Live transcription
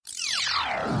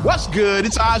What's good?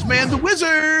 It's Ozman the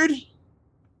Wizard.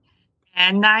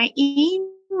 And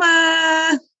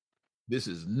Naima. This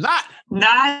is not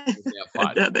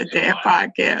another damn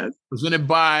podcast. Presented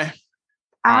by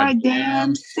Our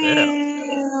Damn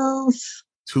Selves.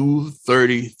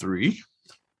 233.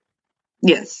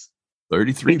 Yes.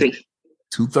 33.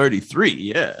 233,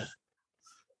 yeah.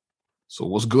 So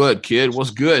what's good, kid? What's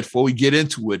good? Before we get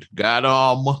into it, got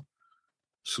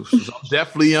so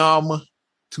definitely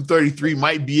 233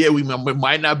 might be it. We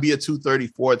might not be a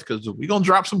 234th because we're gonna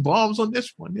drop some bombs on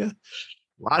this one, yeah.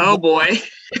 Oh boy.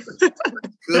 Could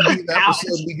be an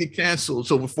episode we get canceled.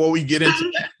 So before we get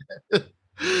into that,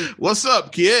 what's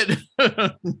up, kid?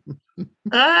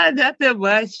 Nothing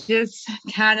much. Just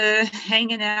kind of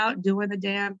hanging out, doing the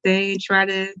damn thing, try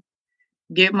to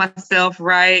get myself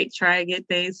right, try to get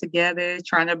things together,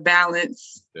 trying to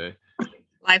balance. Okay.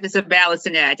 Life is a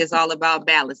balancing act. It's all about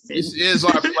balancing. This is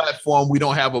our platform. We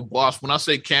don't have a boss. When I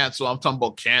say cancel, I'm talking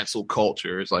about cancel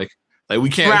culture. It's like we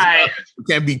can't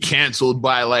be canceled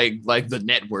by like the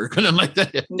network and like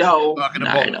that. No, talking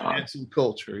about cancel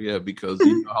culture, yeah, because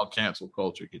you know how cancel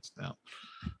culture gets down.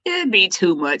 It'd be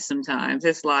too much sometimes.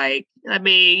 It's like, I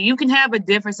mean, you can have a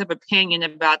difference of opinion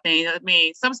about things. I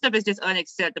mean, some stuff is just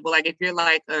unacceptable. Like if you're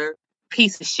like a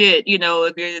piece of shit, you know,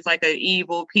 if you're just like an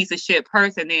evil piece of shit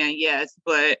person, then yes.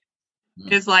 But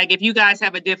it's like if you guys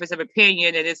have a difference of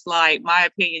opinion and it's like my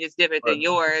opinion is different than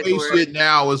yours. Shit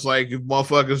now is like if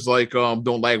motherfuckers like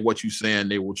don't like what you're saying,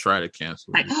 they will try to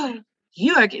cancel. Like,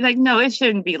 you are like, no, it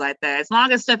shouldn't be like that. As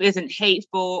long as stuff isn't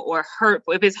hateful or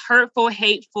hurtful. If it's hurtful,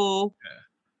 hateful,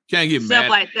 can't get stuff mad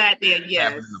like that, then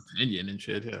yes. An opinion and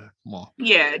shit. Yeah, come on.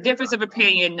 Yeah, difference of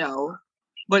opinion, no.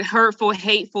 But hurtful,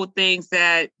 hateful things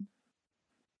that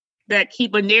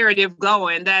keep a narrative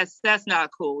going, that's not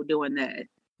cool doing that.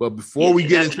 But before we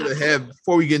get into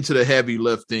the heavy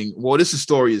lifting, well, this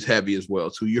story is heavy as well.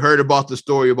 So you heard about the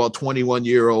story about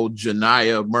 21-year-old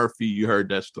Janiyah Murphy. You heard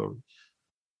that story?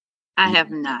 I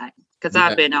have not, because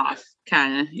I've been off,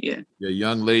 kind of. Yeah. The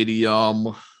young lady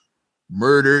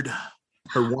murdered.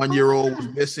 Her 1-year-old was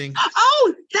missing.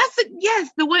 Oh,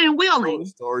 the one in Wheeling.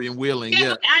 Story in Wheeling,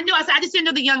 yeah. I knew. I just didn't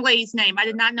know the young lady's name. I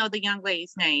did not know the young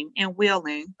lady's name in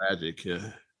Wheeling. Tragic,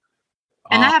 yeah.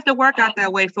 And I have to work out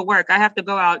that way for work. I have to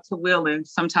go out to Wheeling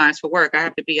sometimes for work. I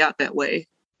have to be out that way.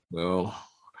 Well,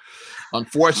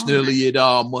 unfortunately, it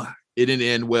didn't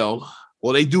end well.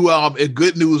 Well, they do. In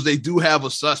good news, they do have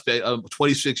a suspect.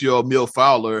 26-year-old Mill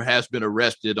Fowler has been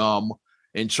arrested.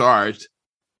 And charged.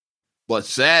 But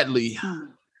sadly,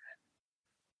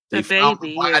 they found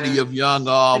the body of young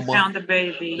they found the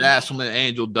baby. Jasmine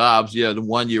Angel Dobbs, the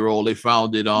 1-year-old. They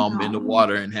found it in the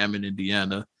water in Hammond,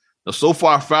 Indiana. Now, so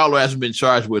far, Fowler hasn't been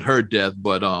charged with her death,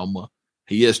 but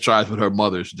he is charged with her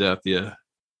mother's death. Yeah,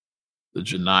 the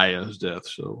Janiyah's death.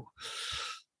 So,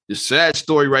 the sad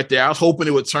story right there. I was hoping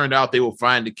it would turn out they would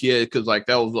find the kid because, like,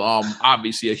 that was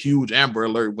obviously a huge Amber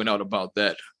Alert went out about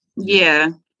that. Yeah.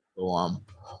 So,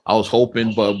 I was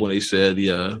hoping, but when they said,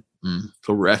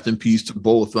 so rest in peace to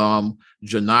both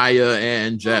Janiyah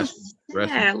and Jasmine.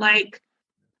 Yeah,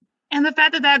 and the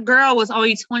fact that girl was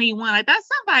only 21, like that's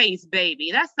somebody's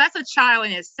baby. That's a child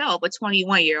in itself, a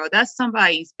 21-year-old. That's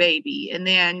somebody's baby. And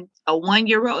then a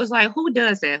 1-year-old is like, who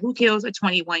does that? Who kills a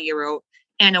 21-year-old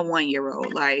and a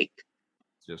 1-year-old? Like,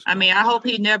 I mean, I hope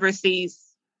he never sees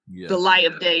the light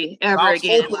of day ever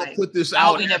again. To put this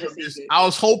out. I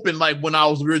was hoping, like when I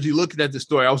was originally looking at the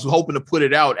story, I was hoping to put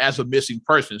it out as a missing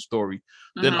person story.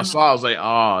 Then I saw, I was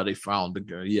like, they found the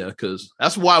girl. Yeah, because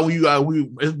that's why we'll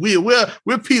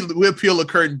peel the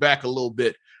curtain back a little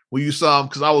bit when you saw him,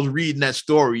 because I was reading that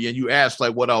story and you asked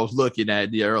like what I was looking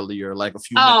at earlier, like a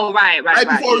few minutes. Oh, right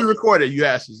before we recorded, you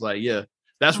asked, it's like,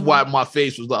 that's why my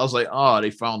face was. I was like,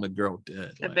 they found the girl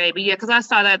dead. The baby, because I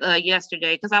saw that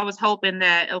yesterday. Because I was hoping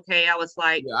that, I was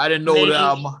like, I didn't know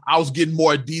that. I was getting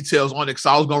more details on it because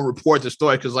I was going to report the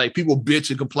story. Because like people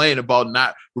bitch and complain about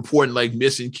not reporting like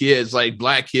missing kids, like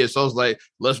black kids. So I was like,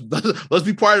 let's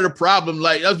be part of the problem.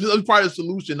 Like let's be part of the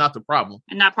solution, not the problem.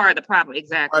 And not part of the problem,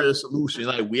 exactly. Part of the solution.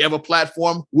 Like we have a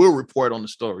platform, we'll report on the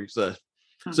story. So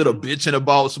instead of bitching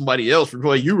about somebody else,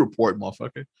 you report,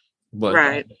 motherfucker. But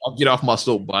I'll get off my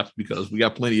soapbox because we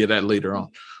got plenty of that later on.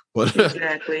 But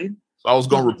exactly. So I was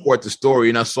going to report the story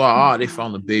and I saw, they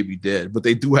found the baby dead. But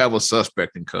they do have a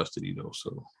suspect in custody, though.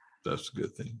 So that's a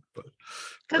good thing. But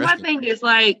because my thing is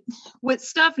like with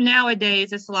stuff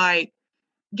nowadays, it's like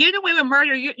getting away with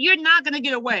murder, you're not going to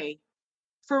get away.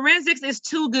 Forensics is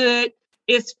too good.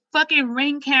 It's fucking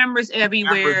ring cameras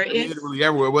everywhere. Cameras literally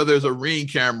everywhere. Whether it's a ring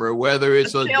camera, whether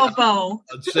it's a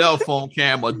cell phone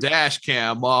cam, a dash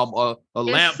cam, a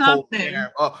lamppost cam,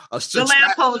 the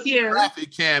lamppost,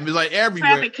 traffic cam. It's like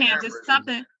everywhere. Traffic cam, just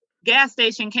something. Gas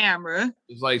station camera.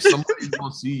 It's like somebody's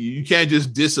gonna see you. You can't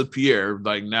just disappear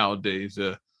like nowadays.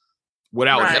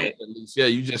 Without help, at least. Yeah,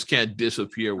 you just can't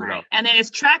disappear without. And then it's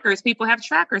trackers. People have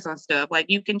trackers on stuff. Like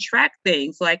you can track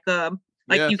things. Like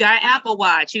you got an Apple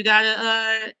Watch, you got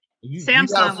a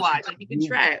Samsung watch. Like you can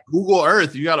track Google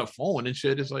Earth. You got a phone and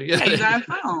shit. It's like you got a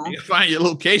phone. You can find your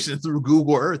location through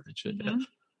Google Earth and shit.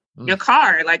 Mm-hmm. Your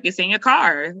car, like it's in your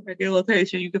car. Like your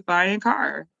location, you can find your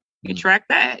car. You track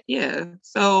that. Yeah.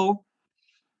 So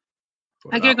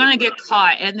like you're gonna get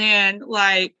caught. And then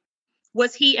like,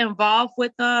 was he involved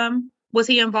with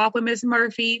Miss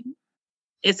Murphy?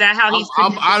 Is that how he's?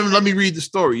 Let me read the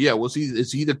story. Yeah,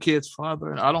 is he the kid's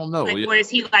father? I don't know. Or is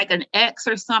he like an ex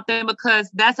or something?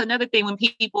 Because that's another thing when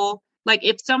people like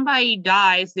if somebody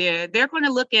dies, they're going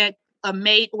to look at a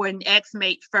mate or an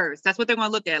ex-mate first. That's what they're going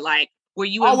to look at. Like, were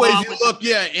you always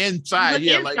inside?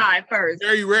 Inside first.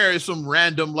 Very rare is some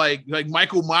random like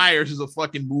Michael Myers is a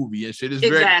fucking movie and shit. It's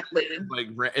exactly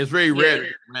it's very rare,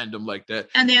 random like that.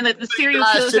 And then the serial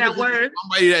killers that were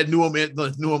somebody that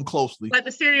knew him closely. Like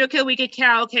the serial killer, we could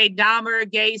count. Okay, Dahmer,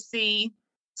 Gacy,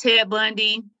 Ted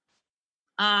Bundy.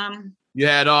 You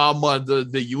had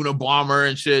the Unabomber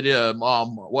and shit. Yeah.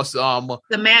 What's the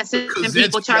Manson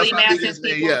people, Charlie Manson's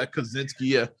people. Yeah, Kaczynski.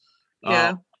 Yeah.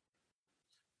 Yeah.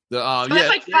 That's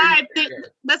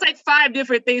like five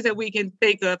different things that we can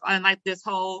think of on like this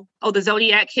whole the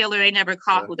Zodiac killer. They never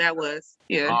caught who that was.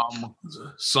 Yeah.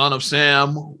 Son of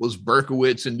Sam was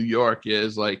Berkowitz in New York. Yeah,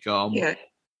 it's like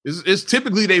it's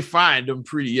typically they find them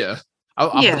pretty. Yeah.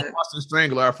 Boston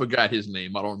Strangler. I forgot his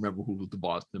name. I don't remember who was the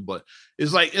Boston, but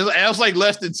it's like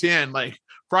less than 10. Like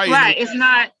probably right. It's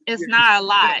not a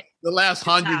lot. The last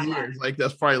 100 years, like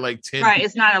that's probably like 10. Right.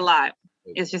 It's not a lot.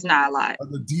 It's just not a lot.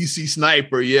 The DC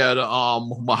sniper,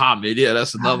 the Muhammad,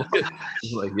 that's another.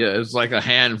 It's like it's like a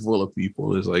handful of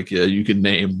people. It's like you can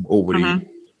name over the.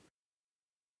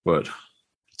 But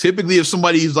typically, if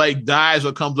somebody's like dies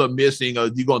or comes up missing,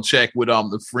 you're gonna check with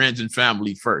the friends and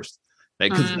family first.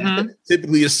 Like, because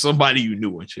typically it's somebody you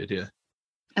knew and shit. Yeah,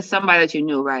 it's somebody that you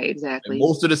knew, right? Exactly. And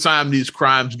most of the time, these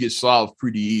crimes get solved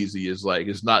pretty easy. It's like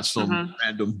it's not some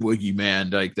random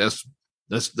boogeyman. Like that's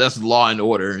Law and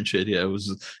Order and shit. Yeah,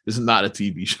 it's not a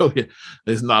TV show. Yeah,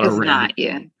 it's not it's not.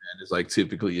 Yeah, and it's like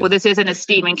typically. Well, this isn't a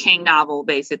Stephen King novel.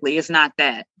 Basically, it's not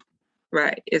that.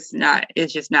 Right. It's not.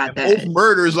 It's just not that. Both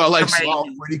murders are like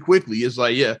solved pretty quickly. It's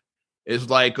like it's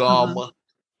like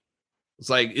it's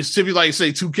like it's typically like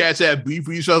say two cats have beef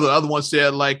with each other. The other one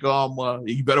said like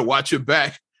you better watch your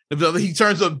back. If the other he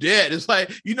turns up dead, it's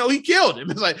like he killed him.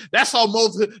 It's like that's how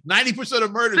most 90%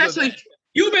 of murders. Especially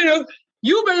you better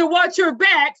watch your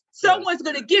back. Someone's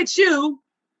gonna get you.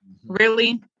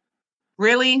 Really?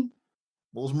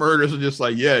 Most murders are just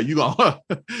like, you gonna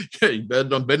you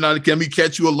better not let me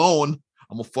catch you alone.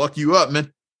 I'm gonna fuck you up,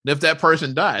 man. And if that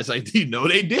person dies, like they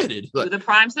did it. Like, the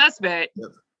prime suspect.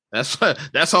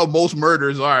 That's how most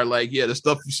murders are. Like, the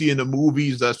stuff you see in the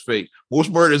movies, that's fake.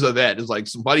 Most murders are that. It's like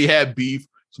somebody had beef.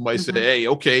 Somebody said, hey,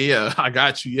 okay, I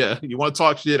got you. Yeah. You want to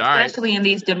talk shit? All right. Especially in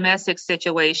these domestic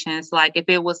situations. Like if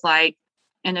it was like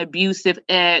an abusive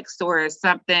ex or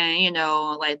something,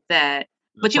 like that.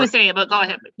 But you were saying, but go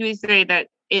ahead. You were saying that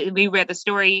we read the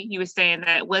story. You were saying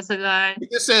that what's the guy?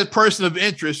 It says person of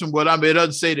interest, and it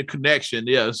doesn't say the connection.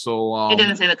 Yeah, so it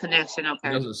doesn't say the connection. Okay,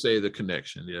 it doesn't say the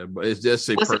connection. Yeah, but it just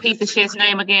say. What's the piece of shit's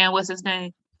name again? What's his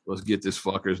name? Let's get this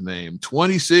fucker's name.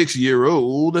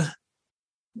 26-year-old.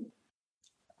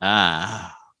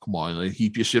 Come on,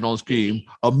 keep your shit on screen.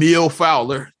 Emil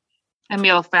Fowler.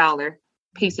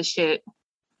 Piece of shit.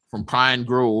 From Pine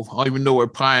Grove. I don't even know where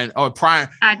Pine. Oh, Pine.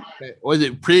 Was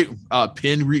it Pengree? I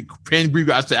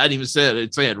didn't even say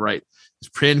it right. It's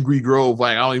Pengree Grove.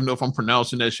 Like I don't even know if I'm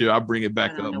pronouncing that shit. I'll bring it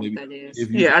back up.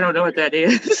 Maybe. I don't know what that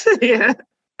is. Yeah.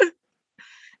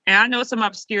 And I know some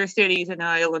obscure cities in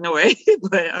Illinois,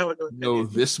 but I don't know.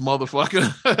 This motherfucker.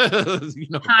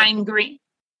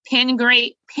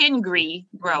 Pengree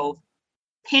Grove.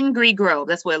 Pengree Grove.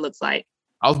 That's what it looks like.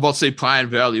 I was about to say Pine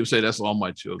Valley. You say that's all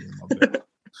my children.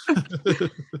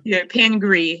 Yeah,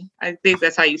 Pengree. I think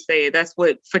that's how you say it. That's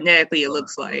what phonetically it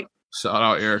looks like. Shout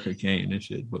out Erica Kane and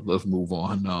shit. But let's move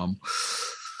on.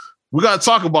 We gotta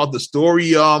talk about the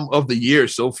story of the year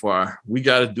so far. We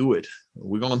gotta do it.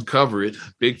 We're gonna cover it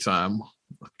big time.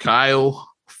 Kyle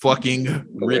fucking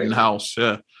Rittenhouse.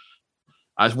 Yeah.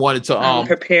 I just wanted to I'm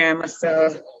preparing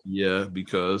myself. Yeah,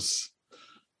 because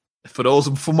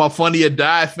for my Funny or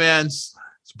Die fans,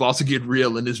 It's about to get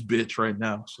real in this bitch right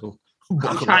now. So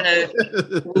I'm trying to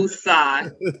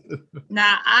woosah.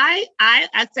 Now, I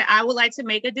said I would like to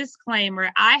make a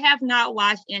disclaimer. I have not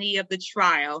watched any of the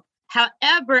trial.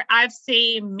 However, I've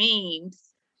seen memes.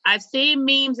 I've seen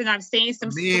memes and I've seen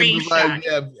some screenshots. Like,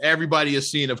 yeah, everybody has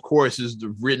seen, of course, is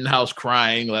the Rittenhouse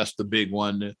crying. That's the big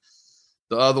one.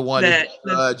 The other one is the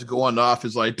judge going off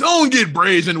is like, don't get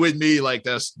brazen with me. Like,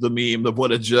 that's the meme of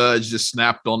what a judge just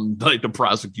snapped on like the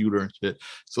prosecutor and shit.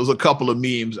 So there's a couple of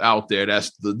memes out there.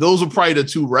 Those are probably the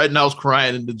two, Rittenhouse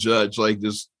crying and the judge, like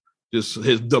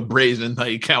the brazen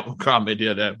like comment.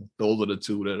 Yeah, those are the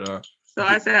two that are. So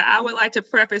I said, I would like to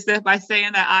preface this by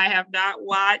saying that I have not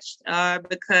watched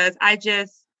because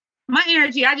my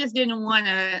energy, I just didn't want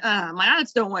to, I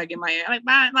just don't want to get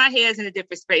my head's in a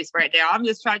different space right now. I'm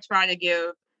just trying to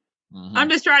give, I'm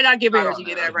just trying not to give energy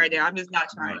to that right now. I'm just not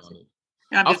trying to.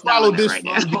 I followed this right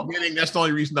from the beginning. That's the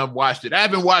only reason I've watched it. I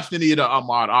haven't watched any of the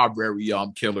Ahmaud Arbery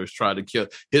killers try to kill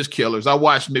his killers. I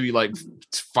watched maybe like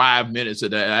 5 minutes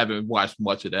of that. I haven't watched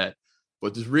much of that.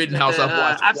 But this Rittenhouse I've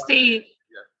watched.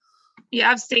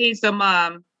 I've seen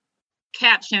some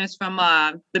captions from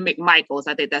the McMichaels.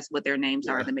 I think that's what their names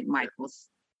are, the McMichaels.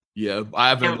 Yeah, I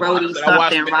haven't. And Rhodey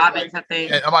something, Robbins, I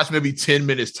think. I watched maybe 10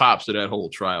 minutes tops of that whole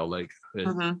trial. Like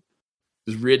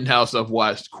this Rittenhouse, I've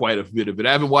watched quite a bit of it.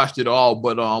 I haven't watched it all,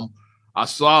 but I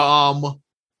saw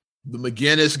the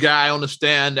McGinnis guy on the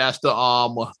stand. That's the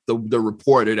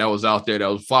reporter that was out there that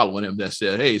was following him that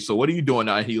said, "Hey, so what are you doing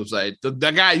now?" And he was like,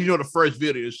 "That guy, the first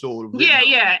video showed."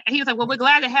 Yeah. And he was like, "Well, we're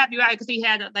glad to have you out," because he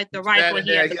had like the rifle.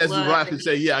 He had the rifle.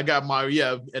 Say, "Yeah, I got my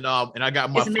and I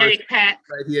got my his medic pack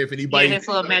right here. If anybody, his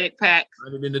little medic pack,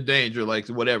 running into danger, like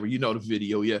whatever, the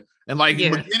video, yeah." And like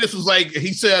McGinnis was like,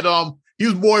 he said, he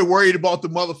was more worried about the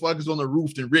motherfuckers on the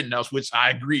roof than Rittenhouse, which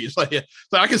I agree. It's like,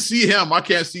 so I can see him. I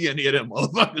can't see any of them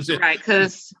motherfuckers. Right,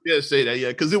 because say that,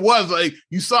 because it was like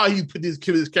you saw he put his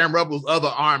camera up with other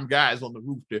armed guys on the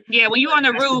roof there. Yeah, when you're on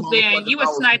the roof, then you a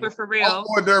sniper for real. I'm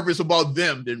more nervous about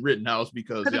them than Rittenhouse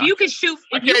because if you can shoot,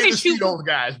 those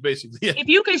guys basically. Yeah. If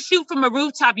you can shoot from a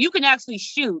rooftop, you can actually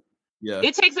shoot. Yeah,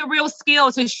 it takes a real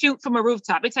skill to shoot from a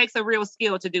rooftop. It takes a real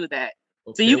skill to do that.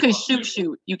 Okay. So you can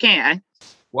shoot. You can.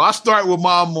 Well, I start with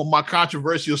my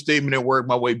controversial statement and work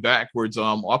my way backwards.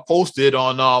 I posted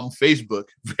on Facebook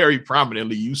very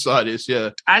prominently. You saw this,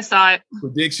 yeah. I saw it.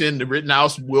 Prediction: the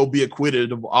Rittenhouse will be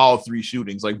acquitted of all three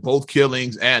shootings, like both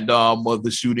killings and of the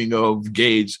shooting of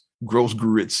Gage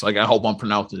Grosskreutz. Like I hope I'm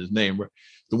pronouncing his name right.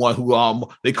 The one who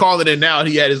they call it in now.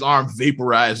 He had his arm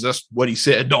vaporized. That's what he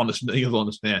said. He was on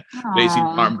the stand. Aww. Basically,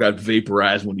 his arm got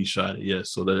vaporized when he shot it. Yeah,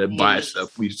 so that bicep,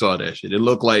 we saw that shit. It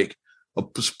looked like a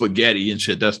spaghetti and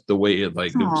shit. That's the way it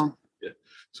like. It was, yeah.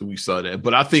 So we saw that.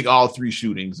 But I think all three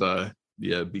shootings,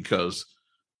 because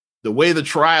the way the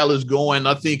trial is going,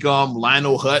 I think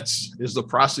Lionel Hutz is the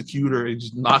prosecutor.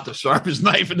 He's not the sharpest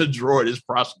knife in the drawer. This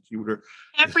prosecutor.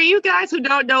 And for you guys who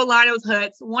don't know Lionel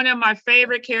Hutz, one of my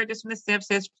favorite characters from The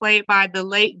Simpsons, played by the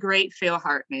late great Phil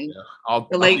Hartman. Yeah,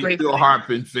 the late great Phil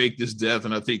Hartman faked his death,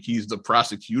 and I think he's the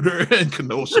prosecutor in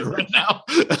Kenosha right now.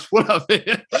 That's what I think.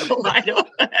 Lionel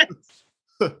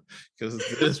Hutz. Because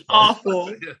it's awful.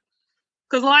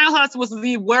 Because Lionel Hutz was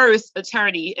the worst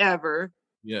attorney ever.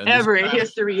 Yeah, ever in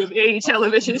history of any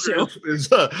television show.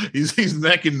 He's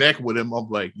neck and neck with him. I'm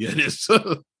like, yeah,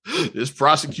 this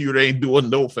prosecutor ain't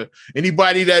doing no for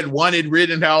anybody that wanted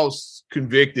Rittenhouse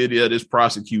convicted. Yeah, this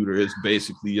prosecutor is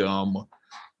basically he's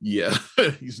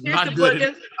not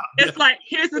good. It's like,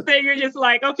 here's the thing. You're just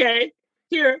like, okay,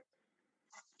 here.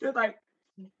 You're like,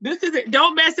 this is it.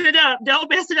 Don't mess it up. Don't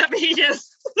mess it up. He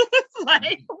just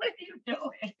like, what are you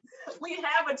doing? We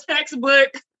have a textbook.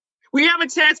 We have a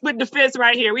textbook defense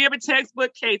right here. We have a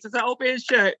textbook case. It's an open and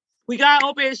shut. We got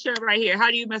open and shut right here. How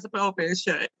do you mess up an open and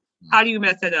shut? How do you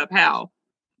mess it up? How?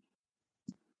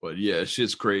 But yeah,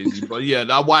 shit's crazy. But yeah,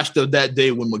 I watched that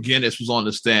day when McGinnis was on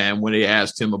the stand when they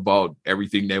asked him about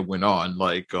everything that went on.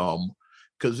 Like,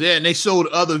 because then they showed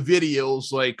other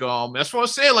videos. Like, that's what I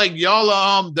say. Like, y'all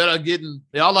are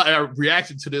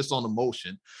reacting to this on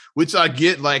emotion, which I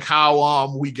get. Like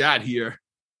how we got here.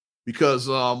 Because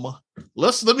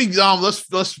let's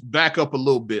back up a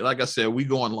little bit. Like I said, we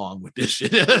going along with this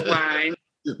shit. Right.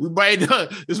 We might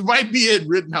this might be it.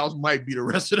 Rittenhouse might be the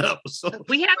rest of the episode.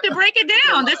 We have to break it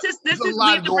down. This is a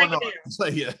lot going on. So,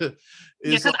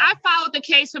 because I followed the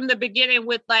case from the beginning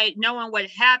with like knowing what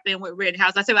happened with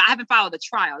Rittenhouse. I said, well, I haven't followed the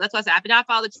trial. That's what I said. I have not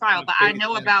followed the trial, but I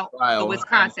know about the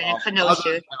Wisconsin and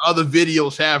Kenosha. Other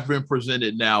videos have been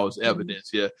presented now as evidence.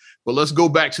 Yeah, but let's go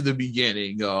back to the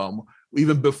beginning.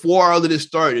 Even before all of this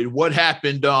started, what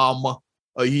happened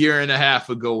a year and a half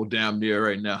ago, damn near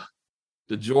right now?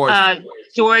 The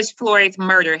George Floyd's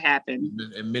murder happened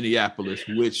in Minneapolis,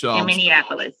 which Chauvin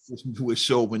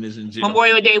is in jail.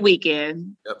 Memorial Day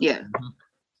weekend. Yep. Yeah. Mm-hmm.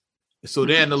 So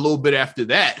then a little bit after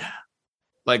that,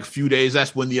 like a few days,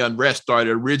 that's when the unrest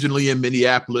started. Originally in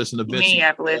Minneapolis and eventually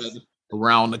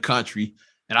around the country.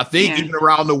 And I think even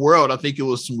around the world, I think it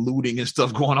was some looting and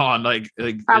stuff going on. Like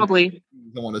probably.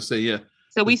 I want to say, yeah.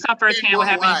 So we saw firsthand what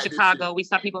happened in Chicago. We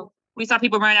saw people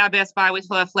running out of Best Buy with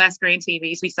flat screen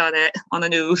TVs. We saw that on the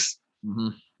news. Mm-hmm.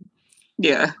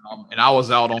 Yeah. And I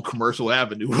was out on Commercial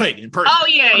Avenue, like in person. Oh,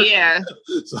 yeah.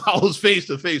 So I was face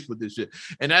to face with this shit.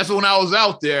 And that's when I was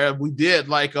out there. We did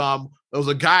like, there was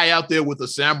a guy out there with a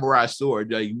samurai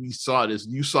sword. You saw this.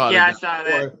 You saw it. Yeah, I saw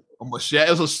that. A machete. It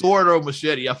was a sword or a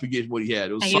machete. I forget what he had.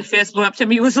 It was and you fist bumped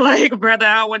him. He was like, brother,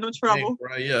 I don't want no trouble.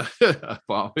 Right, yeah.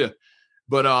 Yeah.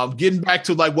 But getting back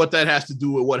to like what that has to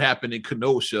do with what happened in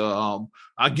Kenosha,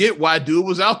 I get why dude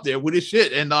was out there with his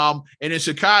shit. And in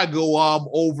Chicago,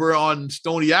 over on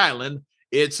Stony Island,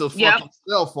 it's a fucking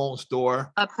cell phone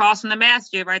store. Across from the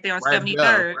masjid right there on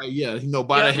 73rd. Right, yeah.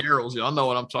 By the Heralds. Y'all know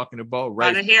what I'm talking about,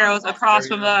 right? By the Heralds, across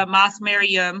from the Mosque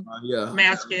Mariam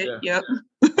masjid. Yeah.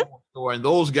 Yep. And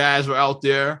those guys were out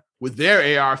there with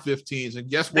their AR-15s, and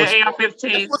guess what? Their AR-15s.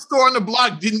 Guess what store on the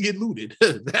block didn't get looted?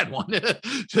 That one.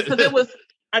 So there was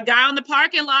a guy on the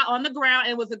parking lot on the ground,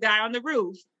 and was a guy on the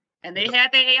roof, and they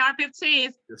had their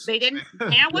AR-15s. They didn't.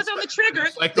 Hand was on the trigger.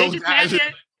 Like those guys.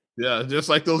 Just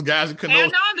like those guys in Kenosha.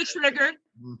 Hand on the trigger.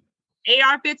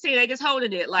 AR-15. They just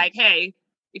holding it. Like, hey,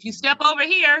 if you step over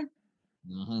here.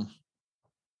 Mm-hmm.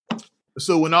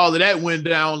 So when all of that went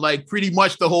down, like pretty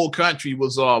much the whole country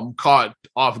was caught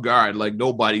off guard. Like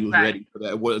nobody was ready for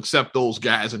that, except those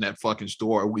guys in that fucking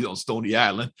store. We on Stony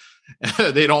Island. They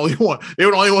were the only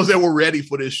ones that were ready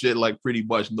for this shit. Like pretty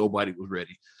much nobody was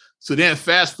ready. So then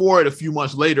fast forward a few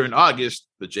months later in August,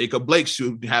 the Jacob Blake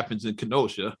shooting happens in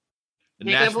Kenosha.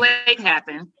 Jacob Blake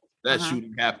happened. That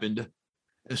shooting happened.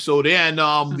 And so then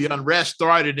the unrest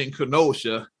started in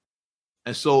Kenosha.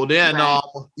 And so then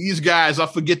these guys, I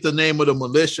forget the name of the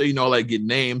militia, like get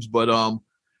names, but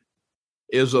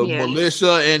it was a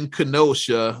militia in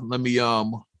Kenosha. Let me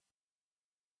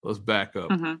let's back up.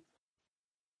 Mm-hmm.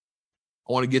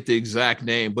 I want to get the exact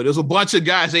name, but there's a bunch of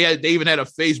guys. They even had a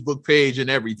Facebook page and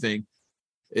everything.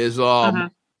 Basically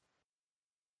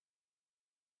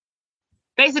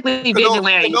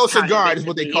vigilante. Kenosha Guard is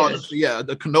what they call it. Yeah,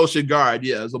 the Kenosha Guard,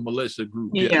 is a militia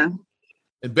group. Yeah.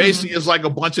 And basically, it's like a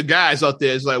bunch of guys out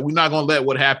there. It's like, we're not going to let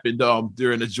what happened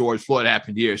during the George Floyd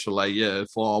happened here. So like, if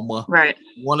you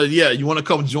want to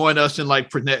come join us and like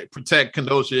protect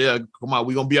Kenosha, come on.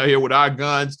 We're going to be out here with our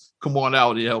guns. Come on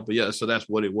out and help. Yeah. So that's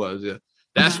what it was. Yeah.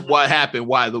 That's what happened.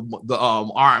 Why the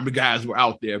armed guys were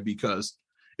out there, because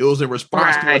it was in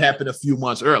response to what happened a few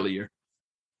months earlier.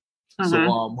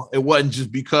 So it wasn't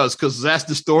just because that's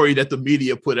the story that the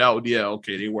media put out. Yeah,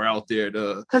 okay, they were out there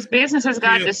because businesses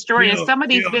got destroyed, and some of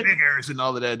these businesses and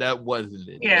all of that. That wasn't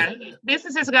it. Yeah,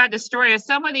 businesses got destroyed, and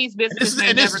some of these businesses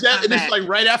it's like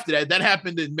right after that. That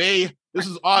happened in May. This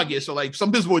is August, so like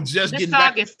some businesses were just getting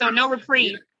back. August, so no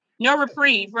reprieve,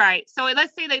 right? So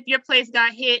let's say that your place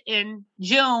got hit in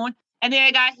June, and then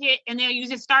it got hit, and then you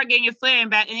just start getting your flaring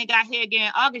back, and it got hit again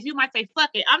in August. You might say, "Fuck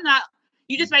it, I'm not."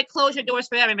 You just might close your doors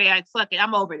for everybody. Like, fuck it,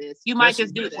 I'm over this. You might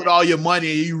just do that. With all your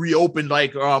money, you reopened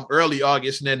like early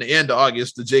August, and then the end of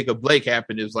August, the Jacob Blake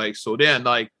happened. Is like, so then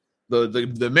like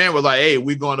the men were like, hey,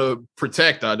 we're gonna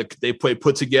protect her. They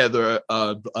put together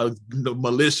a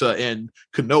militia in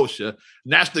Kenosha,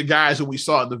 and that's the guys that we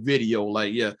saw in the video.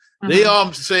 Like, they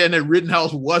saying that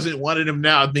Rittenhouse wasn't one of them.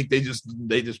 Now I think they just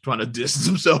trying to distance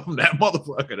themselves from that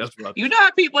motherfucker. That's what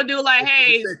how people do. Like,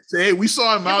 hey, we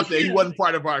saw him out there. He wasn't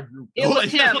part of our group. It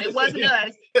was him. It wasn't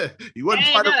us. He wasn't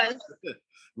part of us.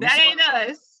 That ain't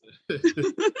us.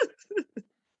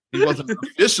 He wasn't an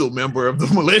official member of the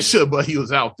militia, but he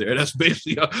was out there. That's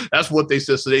basically that's what they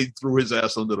said. So they threw his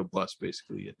ass under the bus,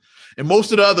 basically. And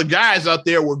most of the other guys out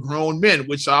there were grown men,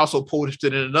 which I also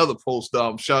posted in another post.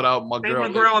 Shout out my girl. They were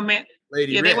grown men.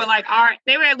 Lady Red. They were like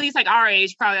they were at least like our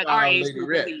age, probably like our age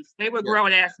group at least. They were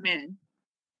grown ass men.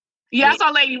 Yeah, I saw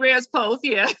Lady Red's post.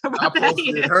 Yeah, I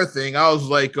posted her thing. I was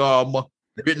like,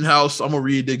 Rittenhouse. I'm gonna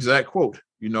read the exact quote.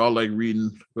 I like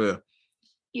reading.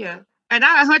 Yeah. And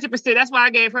I 100%, that's why I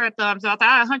gave her a thumbs up.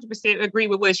 I 100% agree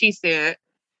with what she said.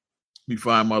 Let me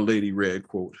find my Lady Red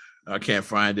quote. I can't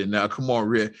find it now. Come on,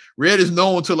 Red. Red is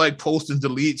known to like post and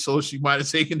delete, so she might have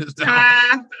taken this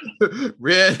down.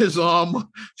 Red is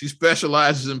she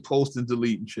specializes in post and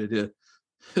delete and shit. Yeah.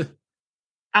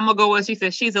 I'm gonna go with she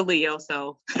said she's a Leo,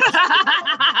 so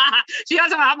she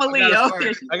doesn't. I'm a Leo.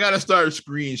 I gotta start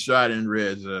screenshotting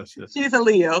Red's. She's a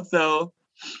Leo, so.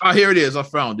 Oh, here it is. I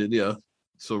found it. Yeah.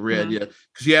 So Red, yeah, because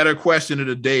she had her question of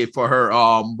the day for her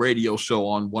radio show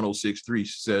on 106.3.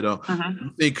 She said,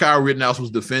 you think Kyle Rittenhouse was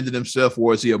defending himself,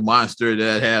 or is he a monster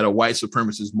that had a white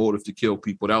supremacist motive to kill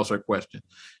people? That was her question.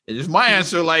 And just my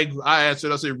answer, like I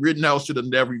said Rittenhouse should have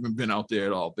never even been out there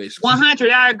at all, basically. 100,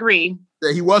 I agree.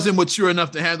 That he wasn't mature enough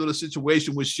to handle the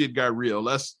situation when shit got real.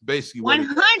 That's basically what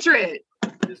 100.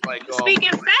 It's like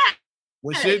speaking facts.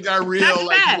 When shit got real,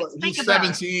 like he was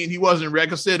 17, he wasn't ready.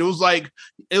 Like I said, it was like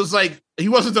he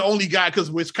wasn't the only guy because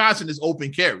Wisconsin is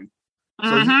open carry.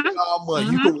 So you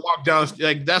can walk down,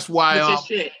 like that's why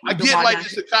I get like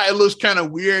it looks kind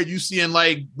of weird. You seeing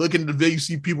like looking at the video, you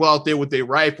see people out there with their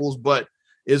rifles, but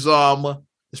it's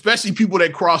especially people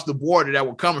that crossed the border that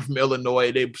were coming from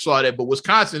Illinois, they saw that. But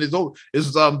Wisconsin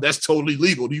is that's totally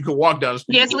legal. You can walk down the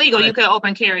street. Yeah, it's legal. You can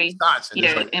open carry. Wisconsin.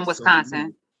 Yeah, in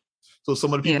Wisconsin. So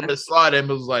some of the people that saw them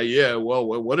was like, yeah, well,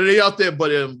 what are they out there? But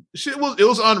it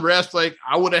was unrest. Like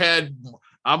I would have had,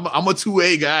 I'm a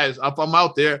 2A guy. If I'm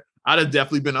out there, I'd have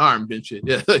definitely been armed and shit.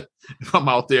 Yeah, if I'm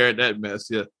out there in that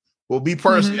mess. Yeah. Well, me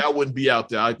personally, I wouldn't be out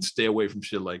there. I'd stay away from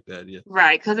shit like that. Yeah.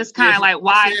 Right, because it's kind of like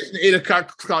why 8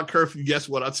 o'clock curfew. Guess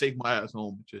what? I'll take my ass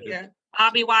home. Shit. Yeah.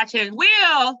 I'll be watching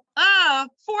Wheel of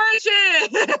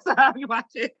Fortune. So I'll be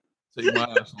watching. Take my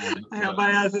ass home. I have my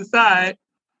ass inside.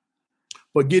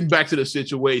 But getting back to the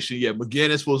situation, yeah,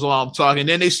 McGinnis was talking.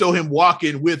 Then they show him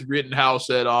walking with Rittenhouse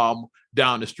at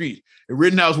down the street. And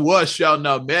Rittenhouse was shouting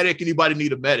out, "Medic! Anybody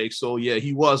need a medic?" So yeah,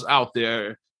 he was out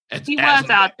there. He was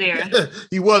out there.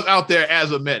 He was out there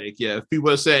as a medic. Yeah, people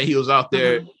are saying he was out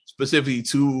there specifically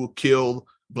to kill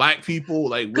Black people,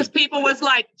 like because people was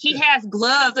like, he has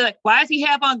gloves. Like, why does he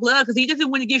have on gloves? Because he doesn't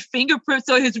want to get fingerprints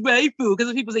on his rifle.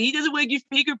 Because people say he doesn't want to get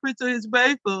fingerprints on his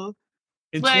rifle.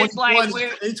 In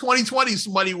 2020,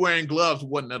 somebody wearing gloves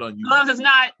wasn't that unusual. Gloves is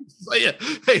not. So, yeah,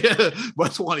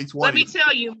 but 2020. Let me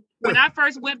tell you, when I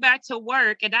first went back to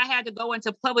work and I had to go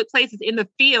into public places in the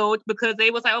field because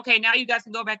they was like, okay, now you guys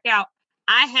can go back out.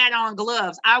 I had on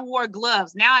gloves. I wore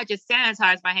gloves. Now I just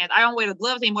sanitize my hands. I don't wear the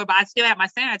gloves anymore, but I still have my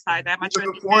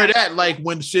sanitizer. Before that, like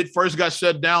when shit first got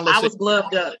shut down, I was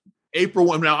gloved up. April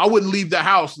 1. Now I wouldn't leave the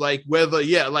house, like whether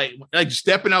like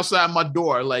stepping outside my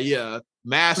door, like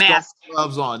mask. On,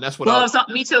 gloves on. That's what gloves on.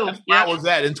 Me too. That was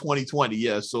that in 2020.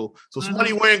 Yeah. So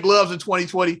somebody wearing gloves in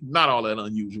 2020, not all that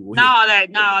unusual. Not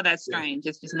all that strange.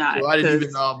 It's just not. So I didn't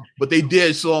even but they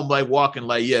did show him like walking,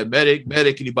 like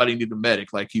medic. Anybody need a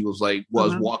medic? Like he was like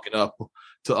walking up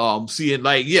to seeing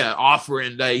like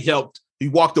offering like helped. He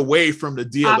walked away from the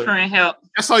dealer. Offering help.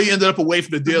 That's how he ended up away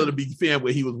from the dealer to be fair,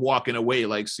 where he was walking away,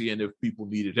 like seeing if people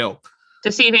needed help.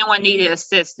 To see if anyone needed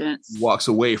assistance. He walks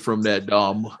away from that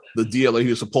the dealer he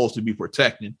was supposed to be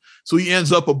protecting. So he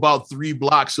ends up about 3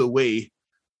 blocks away.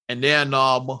 And then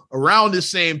around the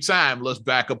same time, let's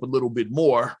back up a little bit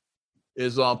more,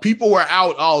 is people were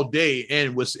out all day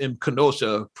and was in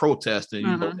Kenosha protesting.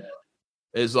 You know,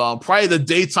 is probably the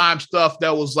daytime stuff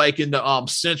that was like in the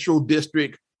central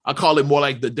district. I call it more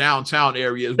like the downtown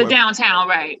areas. The downtown,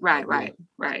 right.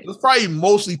 It's probably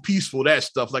mostly peaceful, that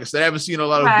stuff. Like I said, I haven't seen a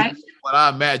lot of videos, but I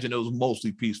imagine it was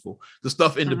mostly peaceful. The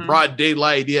stuff in the broad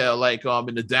daylight, like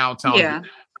in the downtown,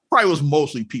 probably was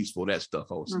mostly peaceful, that stuff.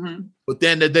 But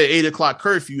then at the 8 o'clock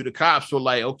curfew, the cops were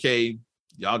like, okay,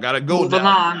 y'all got to go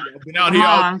now. Been out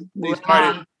here, they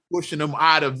started pushing them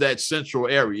out of that central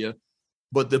area.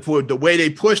 But the way they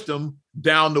pushed them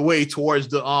down the way towards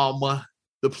the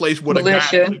place where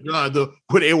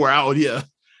where they were out,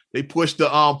 they pushed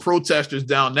the protesters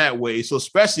down that way. So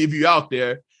especially if you're out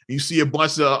there, you see a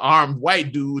bunch of armed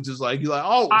white dudes, you're like,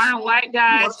 oh, armed white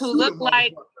guys who look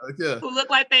like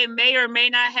they may or may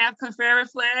not have Confederate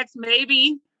flags,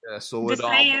 maybe. Yeah, so just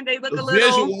saying they look the a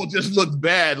little visual just looked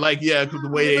bad, because the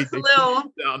way they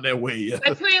down that way. Yeah,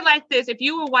 let's put it like this: if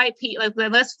you were white people,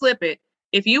 let's flip it.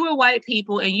 If you were white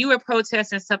people and you were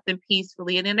protesting something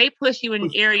peacefully, and then they push you in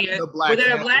an area where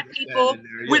there are Black people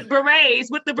with berets,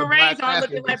 with the berets on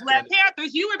looking like Black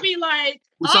Panthers, you would be like,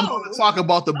 I'm going to talk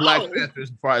about the Black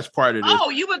Panthers as part of this. Oh,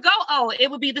 you would go,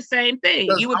 it would be the same thing.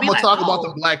 You would I'm going to talk about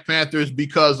the Black Panthers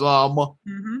because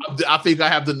I think I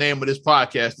have the name of this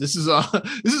podcast. This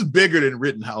is bigger than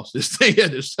Rittenhouse. This thing.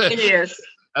 It is.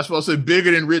 That's what I said.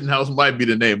 Bigger than Rittenhouse might be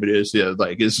the name of this. Yeah,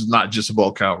 like this is not just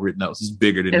about Kyle Rittenhouse. It's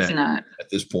bigger than that. It's not at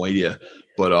this point. Yeah,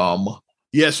 but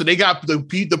so they got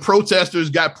the protesters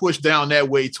got pushed down that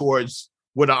way towards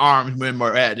where the armed men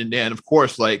were at, and then of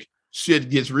course like shit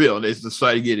gets real. They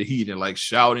decide to get it heated, like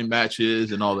shouting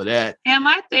matches and all of that. And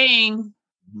my thing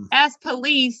as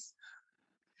police,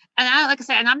 and like I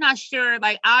said, and I'm not sure.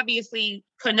 Like obviously,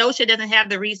 Kenosha doesn't have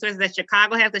the resources that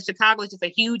Chicago has. Because Chicago is just a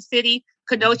huge city.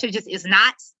 Kenosha just is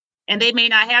not. and they may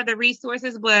not have the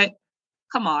resources, but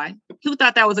come on, who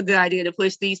thought that was a good idea to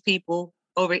push these people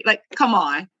over? Like, come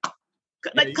on,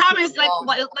 like comments, like,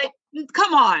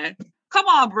 come on,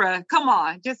 bruh, come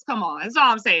on, just come on. That's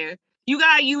all I'm saying. You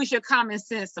gotta use your common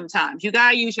sense sometimes. You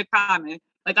gotta use your common.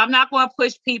 Like, I'm not going to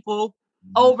push people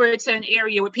over to an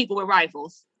area with people with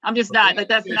rifles. I'm just not. Like,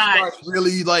 that's not. It starts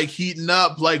really like heating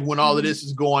up. Like when all of this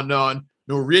is going on.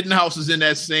 You know, Rittenhouse is in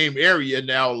that same area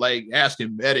now. Like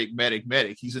asking medic.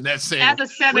 He's in that same. As a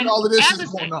seven. All of this is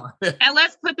going on. And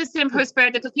let's put this in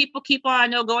perspective, because people keep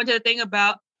on going to the thing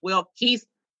about. Well,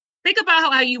 think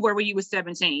about how you were when you were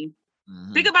 17.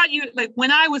 Mm-hmm. Think about you like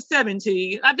when I was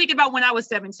 17. I think about when I was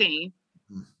 17.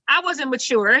 I wasn't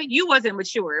mature. You wasn't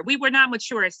mature. We were not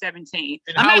mature at 17.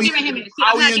 And I'm not giving him.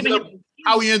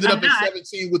 How he ended up at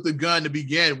 17 with the gun to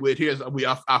begin with.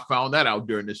 I found that out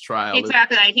during this trial.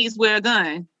 Exactly, like he's with a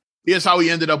gun. Here's how he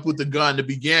ended up with the gun to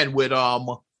begin with.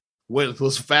 When it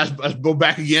was fast, go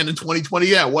back again in 2020.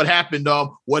 Yeah, what happened?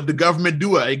 What did the government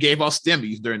do? It gave out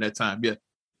stimmies during that time. Yeah.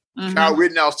 Mm-hmm. Kyle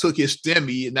Rittenhouse took his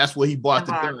STEMI, and that's what he bought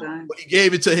the gun. But he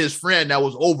gave it to his friend that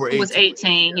was over 18. Who was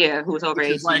 18, who was over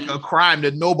 18. It's like a crime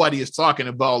that nobody is talking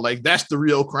about. Like, that's the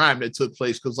real crime that took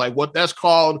place. Because, like, what that's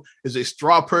called is a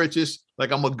straw purchase.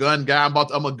 Like, I'm a gun guy. I'm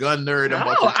a gun nerd.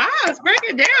 Let's break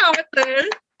it down.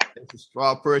 It's a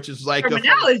straw purchase. Like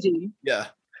terminology. Yeah.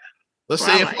 Let's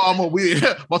say if we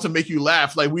want to make you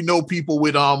laugh. Like, we know people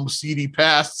with CD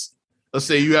pasts. Let's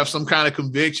say you have some kind of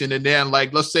conviction, and then,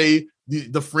 like, let's say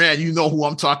the friend, you know who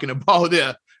I'm talking about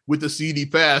there with the CD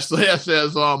pass. So that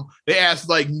says, they asked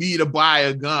like me to buy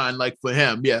a gun, like for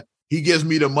him. Yeah. He gives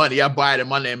me the money. I buy it in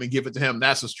my name and give it to him.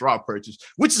 That's a straw purchase,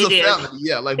 which is a felony.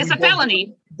 Yeah. Like it's a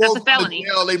felony. That's a felony.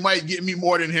 They might get me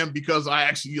more than him because I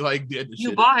actually like did the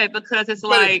shit. You bought it because it's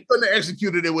like. Couldn't have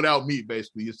executed it without me,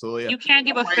 basically. So yeah. You can't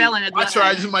give a felon a gun. My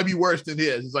charges might be worse than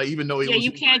his. It's like, even though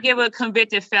you can't give a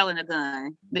convicted felon a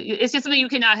gun. It's just something you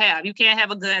cannot have. You can't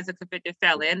have a gun as a convicted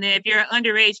felon. And then if you're an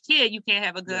underage kid, you can't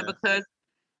have a gun because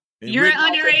you're an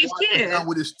underage kid.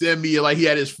 With his STEMI, like he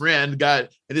had his friend and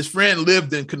his friend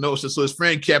lived in Kenosha, so his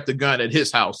friend kept the gun at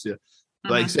his house. Yeah,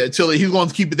 like said, till he's going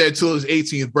to keep it there till his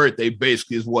 18th birthday.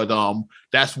 Basically, is what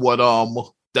that's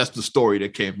the story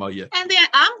that came out. Yeah, and then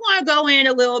I'm going to go in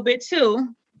a little bit too.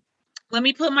 Let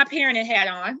me put my parenting hat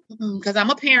on because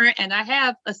I'm a parent and I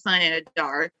have a son and a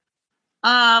daughter.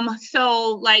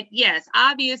 So like, yes,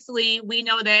 obviously we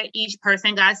know that each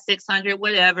person got 600,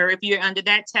 whatever. If you're under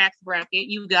that tax bracket,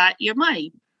 you got your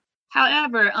money.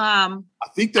 However, I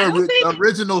think the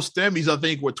original STEMIs, I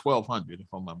think, were 1,200, if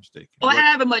I'm not mistaken. Or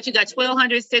however much you got,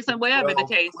 1,200, 600, whatever the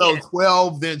case.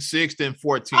 12, then 6, then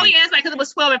 14. Oh yeah, it's like because it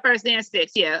was 12 at first, then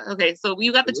 6. Yeah, okay. So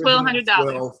you got the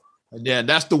 $1,200. And then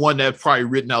that's the one that probably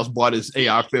Rittenhouse bought his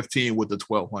AR-15 with the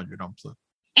 1,200. I'm saying.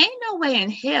 Ain't no way in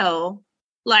hell.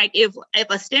 Like if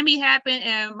a STEMI happened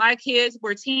and my kids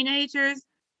were teenagers,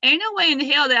 ain't no way in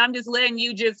hell that I'm just letting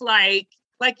you just like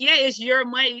yeah, it's your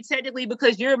money technically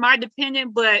because you're my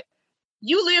dependent, but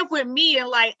you live with me and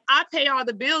like I pay all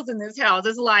the bills in this house.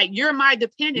 It's like you're my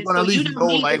dependent. So you don't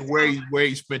know like where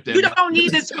you spent that. You don't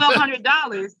need this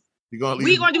 $1,200.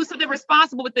 We're gonna do something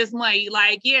responsible with this money.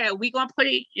 Like, yeah, we're gonna put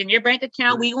it in your bank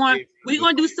account. We're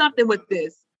gonna do something with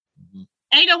this. Mm-hmm.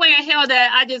 Ain't no way in hell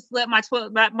that I just let my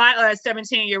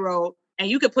 17-year-old and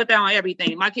you could put that on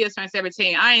everything. My kids turned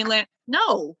 17.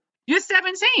 No, you're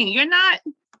 17.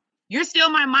 You're still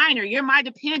my minor. You're my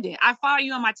dependent. I follow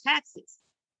you on my taxes.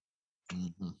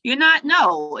 Mm-hmm. You're not,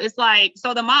 no. It's like,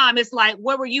 so the mom is like,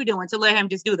 what were you doing to let him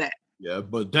just do that? Yeah,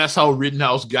 but that's how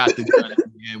Rittenhouse got the gun to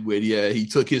begin with. Yeah, he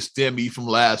took his STEMI from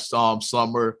last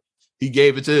summer. He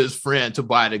gave it to his friend to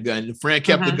buy the gun. The friend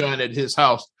kept the gun at his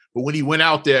house. But when he went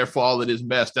out there for all of this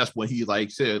mess, that's when he like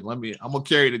said, I'm gonna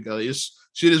carry the gun.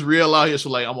 Shit is real out here, so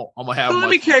like I'm gonna have. Let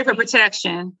me carry for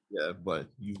protection. Yeah, but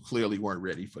you clearly weren't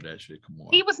ready for that shit. Come on.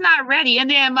 He was not ready. And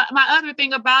then my other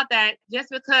thing about that, just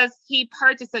because he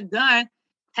purchased a gun,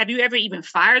 have you ever even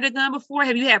fired a gun before?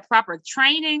 Have you had proper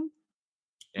training?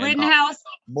 Rittenhouse.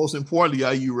 Most importantly,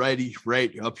 are you ready?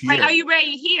 Right up here. Are you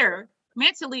ready here?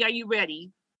 Mentally, are you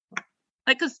ready?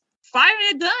 Like, cause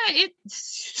firing a gun,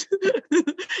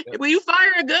 when you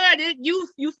fire a gun, you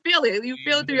feel it. You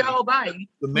feel it through your whole body.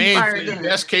 The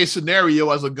best case scenario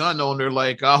as a gun owner,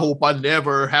 like I hope I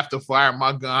never have to fire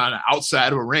my gun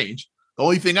outside of a range. The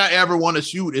only thing I ever want to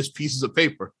shoot is pieces of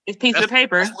paper. It's pieces of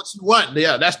paper. That's what you want.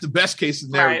 Yeah, that's the best case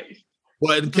scenario. Right.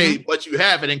 But in case, but you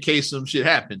have it in case some shit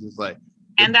happens. It's like,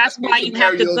 and that's why you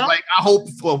have to go. Like I hope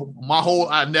for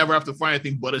I never have to find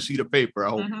anything but a sheet of paper. I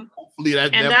hope. Hopefully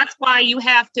that. And that's why you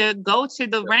have to go to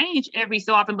the range every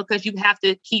so often because you have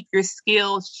to keep your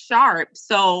skills sharp.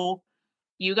 So,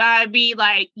 You gotta be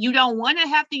like, you don't want to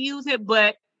have to use it,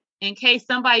 but in case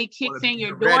somebody kicks in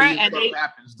your door and they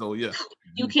happens though, yeah.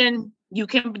 You can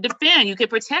defend, you can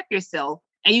protect yourself,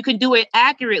 and you can do it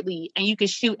accurately, and you can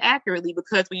shoot accurately,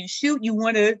 because when you shoot, you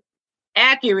want to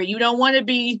accurate. You don't want to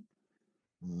be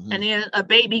and then a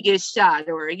baby gets shot,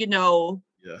 or an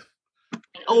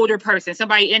older person,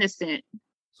 somebody innocent.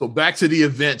 So back to the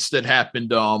events that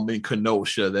happened in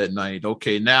Kenosha that night.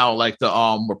 Okay, now like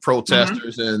the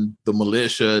protesters and the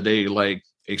militia, they like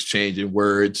exchanging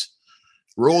words.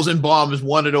 Rosenbaum is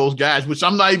one of those guys, which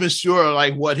I'm not even sure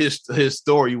like what his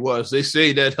story was. They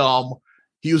say that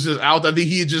he was just out. I think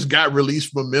he just got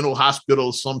released from a mental hospital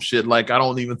or some shit. Like I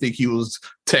don't even think he was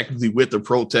technically with the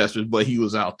protesters, but he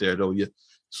was out there though. Yeah.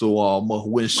 So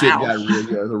when shit got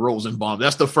real, the Rosenbaum,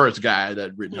 that's the first guy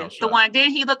that Rittenhouse shot. The one.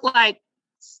 Did he look like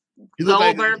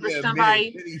Goldberg or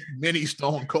somebody? Mini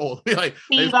Stone Cold. Like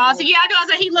Steve Austin. Yeah, I know. I was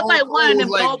like, he looked like one of them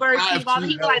Goldberg, Steve Austin.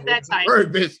 He looked like that type.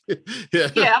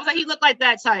 Yeah, I was like, he looked like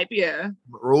that type. Yeah.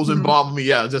 Rosenbaum.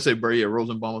 Yeah, I just say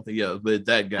Rosenbaum. Yeah, but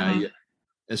that guy. Yeah.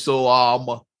 And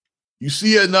so you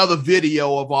see another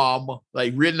video of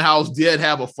like Rittenhouse did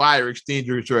have a fire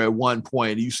extinguisher at one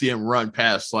point. You see him run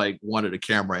past like one of the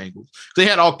camera angles. They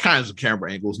had all kinds of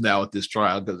camera angles now at this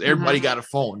trial because everybody got a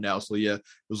phone now. So yeah, it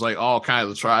was like all kinds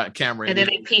of camera and angles. Then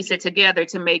they piece it together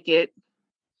to make it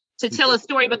tell a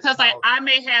story, because like I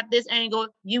may have this angle,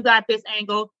 you got this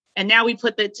angle, and now we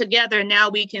put it together, and now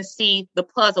we can see the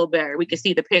puzzle better. We can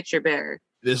see the picture better.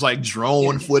 There's like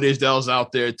drone footage that was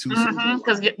out there too.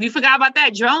 Because we forgot about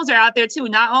that. Drones are out there too.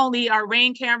 Not only are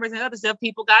Ring cameras and other stuff,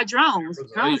 people got drones.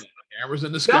 Cameras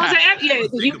in the sky.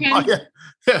 You can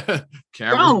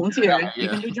drones. Yeah, you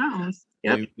can do drones.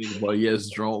 Yep. But yes,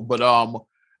 drone. But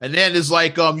and then it's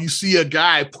like you see a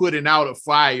guy putting out a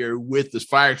fire with this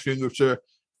fire extinguisher.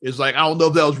 It's like I don't know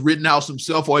if that was Rittenhouse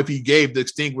himself or if he gave the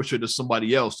extinguisher to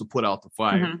somebody else to put out the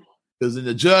fire. Because then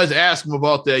the judge asked him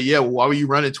about that. Yeah, well, why were you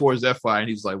running towards that fire? And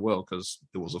he's like, well, because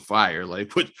there was a fire.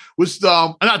 Like, which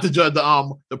not the judge,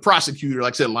 the prosecutor,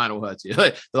 like I said, Lionel Hutz. Yeah,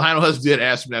 like, Lionel Hutz did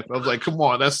ask him that. I was like, come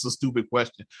on, that's a stupid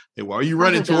question. Hey, why are you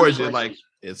running towards it? Like,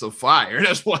 it's a fire.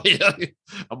 That's why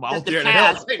I'm out there to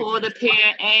help. Pull the pin,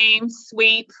 aim,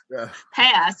 sweep,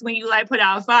 pass. When you like put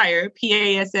out a fire,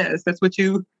 PASS. That's what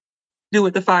you do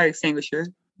with the fire extinguisher.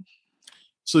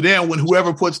 So then when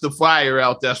whoever puts the fire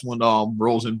out, that's when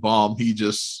Rosenbaum, he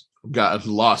just got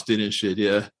lost in and shit,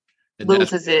 yeah. And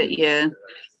loses it, yeah.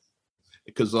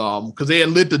 Because they had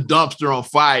lit the dumpster on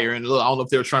fire, and I don't know if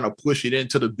they were trying to push it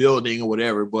into the building or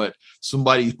whatever, but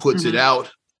somebody puts it out,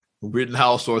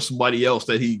 Rittenhouse or somebody else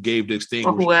that he gave the extinguisher.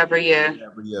 Or whoever, yeah.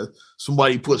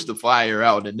 Somebody puts the fire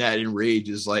out, and that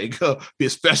enrages, like,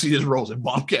 especially this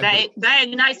Rosenbaum. That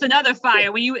ignites another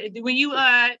fire. When you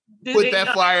put that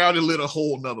fire out, it lit a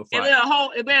whole nother fire.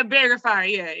 It lit a bigger fire,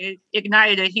 yeah. It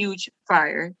ignited a huge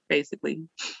fire, basically.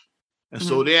 And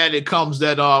so then it comes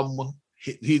that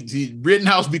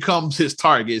Rittenhouse becomes his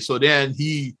target. So then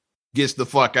he gets the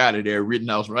fuck out of there,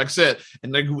 Rittenhouse. Like I said,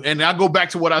 and I go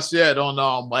back to what I said on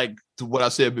to what I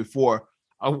said before.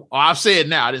 I'll say it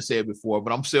now. I didn't say it before,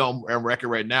 but I'm still on record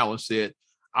right now and said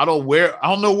I don't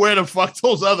know where the fuck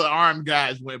those other armed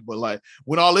guys went, but like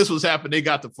when all this was happening, they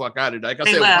got the fuck out of there. Like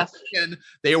I said, once again,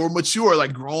 they were mature,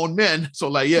 like grown men. So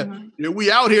like,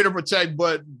 we out here to protect,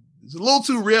 but it's a little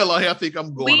too real. I think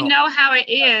I'm going. We know how it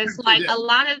is. Like a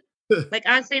lot of, like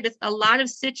I say this, a lot of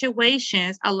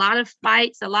situations, a lot of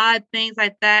fights, a lot of things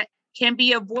like that can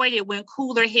be avoided when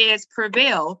cooler heads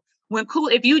prevail.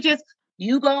 If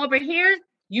you go over here.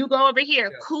 You go over here.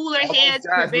 Yeah. Cooler heads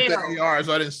prevail. With the ARs,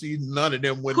 I didn't see none of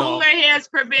them. Cooler heads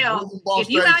prevail. If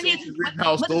you out here,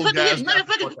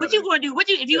 what you gonna do?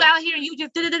 If you out here and you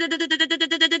just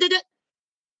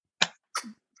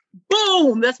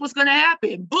boom, that's what's gonna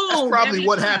happen. Boom. That's probably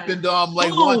what happened.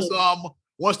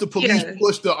 Once the police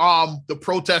pushed the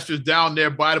protesters down there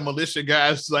by the militia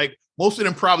guys, like most of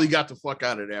them probably got the fuck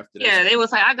out of there after that. Yeah, they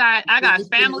was like, I got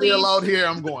family out here.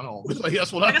 I'm going home. Like,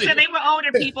 that's what I said, they were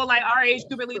older people like our age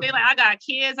group. They like, I got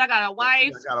kids, I got a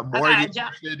wife, I got a mortgage,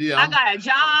 I got a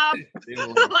job.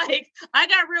 Like, I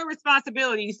got real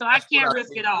responsibilities, so I can't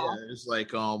risk it all. Yeah, it's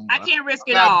like I can't risk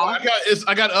it all.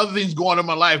 I got other things going on in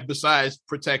my life besides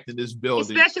protecting this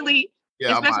building. Especially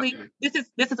this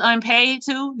is unpaid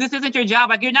too. This isn't your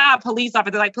job. Like you're not a police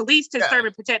officer. Like police to serve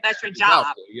and protect. That's your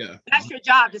job. That's your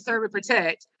job to serve and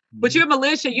protect. But you're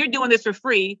militia. You're doing this for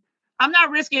free. I'm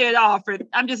not risking it all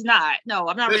I'm just not. No,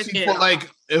 I'm not risking it. Like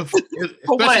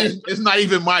it's not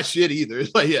even my shit either.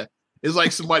 It's like it's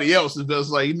like somebody else. It's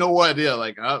just like, you know what? Yeah,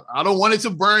 like I don't want it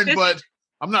to burn, but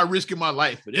I'm not risking my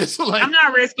life for this. Like, I'm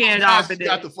not risking it all for this.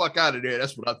 Got the fuck out of there.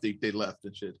 That's what I think they left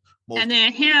and shit. And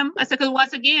then him, I said, because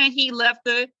once again, he left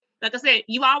like I said,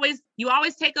 you always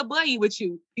take a buddy with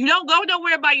you. You don't go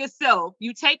nowhere by yourself.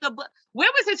 You take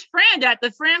where was his friend at? The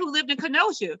friend who lived in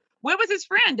Kenosha. Where was his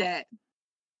friend at?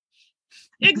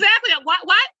 Exactly.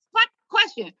 What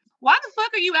question? Why the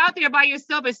fuck are you out there by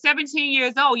yourself at 17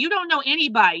 years old? You don't know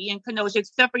anybody in Kenosha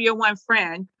except for your one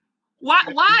friend.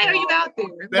 Why are you out there?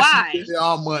 Why?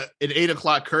 At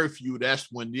 8:00 curfew,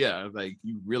 that's when, like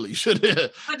you really should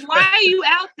have. But why are you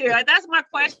out there? Like, that's my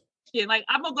question. Like,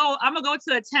 I'm gonna go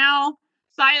to a town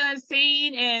silent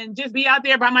scene and just be out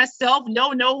there by myself. No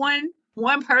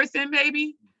one person,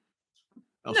 maybe.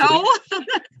 No.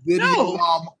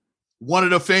 One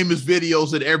of the famous videos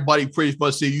that everybody pretty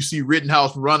much see, you see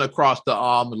Rittenhouse run across the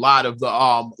lot of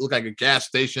the look like a gas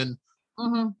station.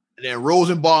 Mm-hmm. And then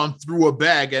Rosenbaum threw a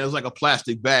bag, and it was like a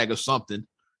plastic bag or something.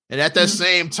 And at that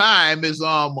same time, is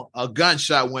a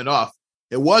gunshot went off.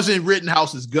 It wasn't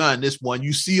Rittenhouse's gun. This one,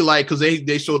 you see, like, because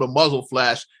they showed a muzzle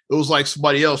flash. It was like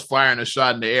somebody else firing a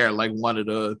shot in the air, like one of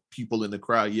the people in the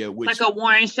crowd. Yeah, like a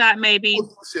warning shot, maybe.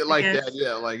 Shit like that.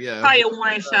 Yeah, probably a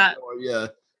warning shot. Yeah,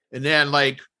 and then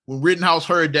like when Rittenhouse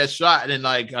heard that shot,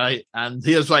 and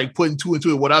he was like putting two and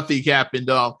two. What I think happened,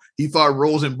 he thought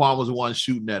Rosenbaum was the one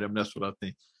shooting at him. That's what I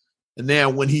think. And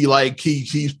then when he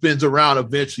spins around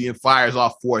eventually and fires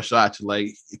off 4 shots,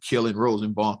 like killing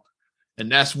Rosenbaum.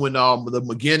 And that's when the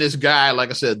McGinnis guy, like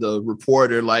I said, the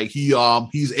reporter, like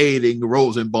he's aiding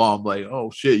Rosenbaum, like,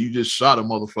 oh shit, you just shot a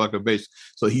motherfucker, basically.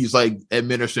 So he's like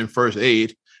administering first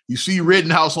aid. You see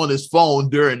Rittenhouse on his phone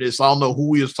during this. I don't know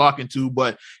who he was talking to,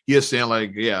 but he is saying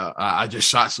like, yeah, I just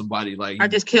shot somebody. Like, I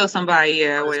just killed somebody,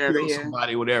 yeah, whatever.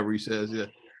 Somebody, whatever he says, yeah.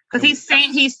 Because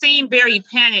he seemed very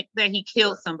panicked that he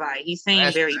killed somebody. He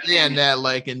seemed very panicked. That,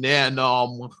 like, and then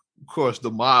of course the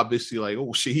mob is like,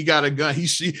 oh shit, he got a gun. He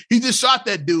just shot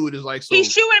that dude. Is like, so he's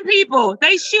shooting people.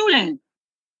 They shooting.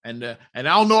 And I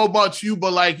don't know about you,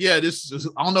 but like, yeah,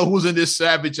 I don't know who's in this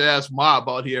savage ass mob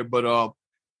out here, but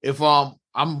if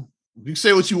you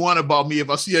say what you want about me. If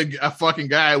I see a fucking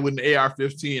guy with an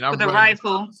AR-15, with a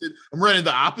rifle, I'm running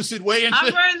the opposite way and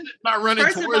shit. Not running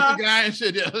towards the guy and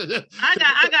shit.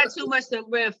 I got too much to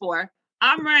live for.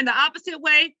 I'm running the opposite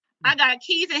way. I got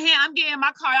keys in hand. I'm getting in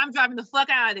my car. I'm driving the fuck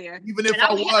out of there. Even if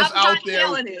I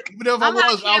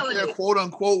was out there, quote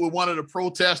unquote, with one of the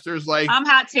protesters, like I'm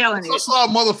hottailing it. I saw a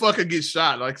motherfucker get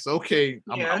shot. Like, it's okay.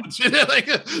 I'm out. Like,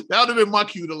 that would have been my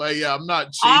cue to like, yeah, I'm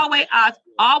not.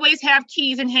 Always have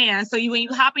keys in hand. So when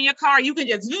you hop in your car, you can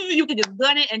just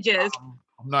gun it and just.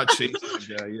 I'm not chasing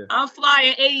that guy. Yeah, I'm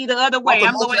flying 80 the other way.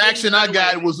 The most action I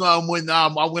got was when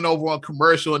I went over on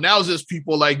commercial, and that was just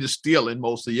people like just stealing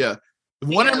mostly. Yeah. If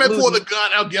one of them had pulled a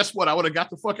gun out, guess what? I would have got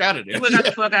the fuck out of there. You would have got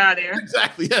the fuck out of there.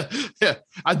 Exactly. Yeah.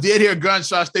 I did hear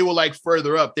gunshots. They were like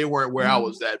further up. They weren't where I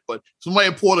was at. But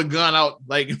somebody pulled a gun out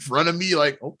like in front of me.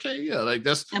 Like, okay, yeah, like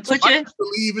that's. And put your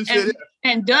believe and shit.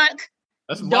 And duck.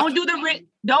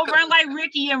 Don't run like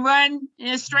Ricky and run in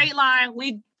a straight line.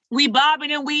 We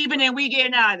bobbing and weaving and we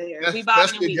getting out of there.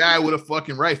 That's the guy with a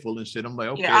fucking rifle and shit. I'm like,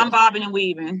 okay. Yeah, I'm bobbing and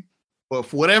weaving. But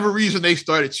for whatever reason, they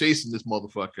started chasing this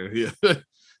motherfucker. Yeah.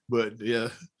 But yeah,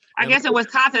 I guess in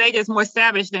Wisconsin they just more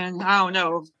savage than I don't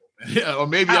know. Yeah, or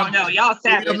maybe I don't know. Y'all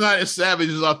savage. I'm not as savage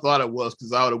as I thought it was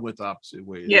because I would have went the opposite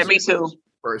way. Yeah, me too.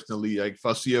 Personally, like if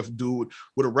I see a dude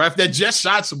with a rifle that just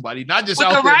shot somebody, not just with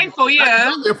out a there, rifle,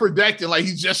 yeah, they're projecting like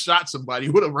he just shot somebody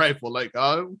with a rifle. Like,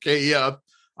 okay, yeah,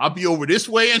 I'll be over this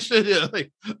way and shit. Yeah,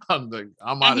 like I'm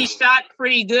out. And he shot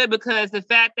pretty good because the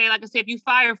fact that, like I said, if you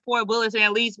fire 4 bullets and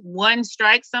at least one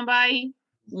strikes somebody,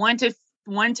 one to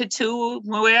two,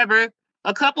 whatever.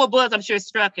 A couple of bullets, I'm sure,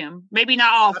 struck him. Maybe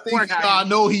not all 4 guys. I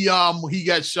know he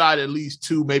got shot at least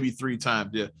 2, maybe 3 times.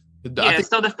 Yeah. I think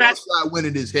so the fact shot went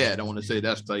in his head. I want to say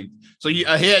that's like so.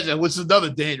 A head, which is another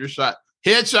dangerous shot.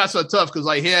 Headshots are tough because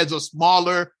like heads are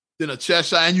smaller than a chest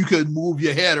shot, and you could move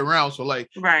your head around. So like,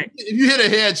 right, if you hit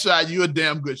a headshot, you're a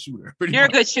damn good shooter. You're a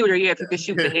good shooter, yeah. If you can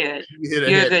shoot the head, you're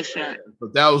a good shot.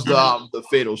 But that was the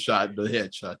fatal shot, the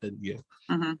headshot that he had.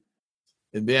 Mm-hmm.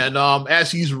 And then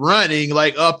as he's running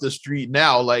like up the street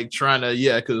now, like trying to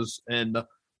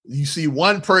you see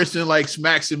one person like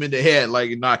smacks him in the head, like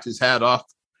knocks his hat off.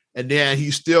 And then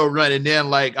he's still running. Then,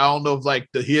 like, I don't know if like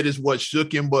the hit is what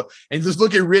shook him, and just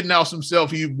look at Rittenhouse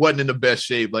himself, he wasn't in the best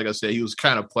shape. Like I said, he was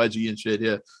kind of pudgy and shit.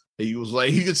 Yeah, he was like,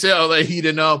 he could tell that he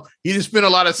didn't spend a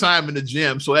lot of time in the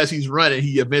gym. So as he's running,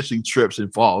 he eventually trips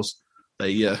and falls.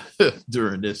 Like, yeah,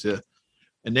 during this, yeah.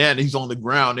 And then he's on the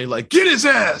ground. They like, get his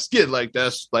ass, like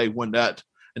that's like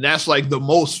and that's like the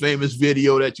most famous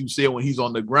video that you see when he's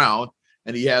on the ground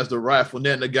and he has the rifle. And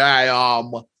then the guy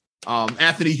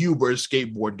Anthony Huber,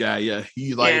 skateboard guy. Yeah,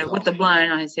 he like with the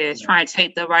blunt on his head, trying to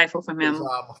take the rifle from him.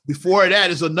 Before that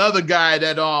is another guy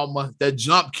that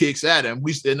jump kicks at him.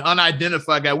 An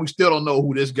unidentified guy. We still don't know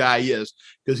who this guy is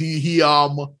because he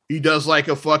does like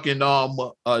a fucking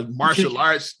martial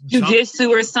arts jiu-jitsu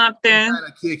or something kind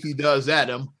of kick he does at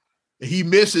him. He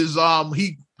misses.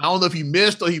 I don't know if he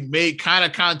missed or he made kind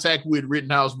of contact with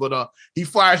Rittenhouse, but he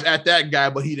fires at that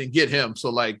guy, but he didn't get him. So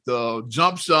like the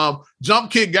jump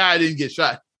kick guy didn't get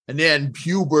shot. And then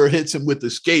Huber hits him with the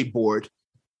skateboard.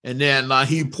 And then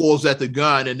he pulls at the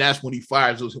gun, and that's when he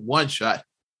fires. It was one shot.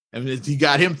 And he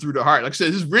got him through the heart. Like I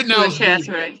said, this is Rittenhouse.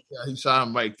 Right. Yeah, he shot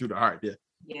him right through the heart. Yeah.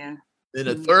 Yeah. Then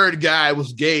the third guy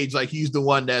was Gage. Like he's the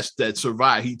one that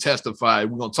survived. He testified.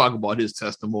 We're going to talk about his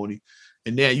testimony.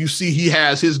 And then you see he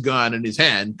has his gun in his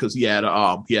hand because he had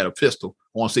a pistol.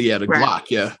 I want to say he had a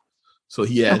Glock, yeah. So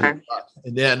he had his Glock.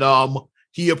 And then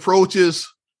he approaches,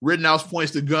 Rittenhouse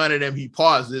points the gun at him, he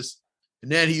pauses,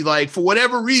 and then he like, for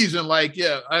whatever reason, like,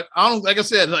 yeah, I don't, like I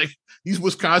said, like these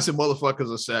Wisconsin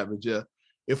motherfuckers are savage, yeah.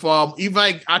 If even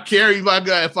like I carry my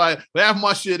gun, if I have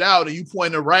my shit out and you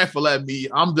point a rifle at me,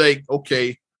 I'm like,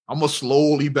 okay, I'm gonna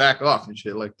slowly back off and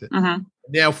shit like that. Mm-hmm.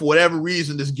 Now, for whatever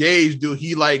reason, this Gage dude,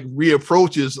 he like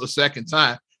reapproaches a second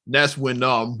time. And that's when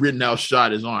Rittenhouse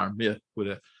shot his arm. Yeah, with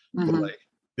it. Mm-hmm. Like,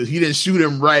 because he didn't shoot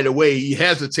him right away. He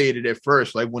hesitated at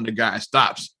first, like when the guy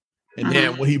stops. And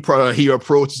then when he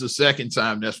approaches a second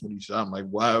time, that's when he shot him. Like,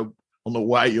 why? I don't know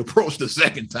why you approached the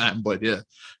second time, but yeah,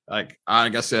 like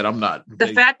I said, I'm not.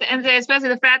 And especially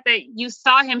the fact that you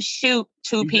saw him shoot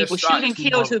two people, shoot and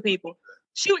kill two people.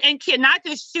 Shoot and kill, not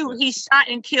just shoot. He shot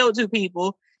and killed two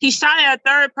people. He shot at a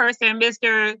third person,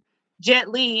 Mr. Jet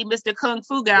Li, Mr. Kung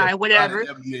Fu guy, whatever.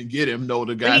 He didn't get him. No,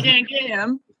 the guy. But he didn't get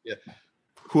him. Yeah.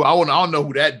 Who I don't know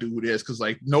who that dude is because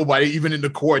like nobody, even in the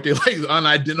court, they're like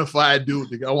unidentified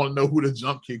dude. Like, I want to know who the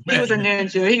jump kick man. He was a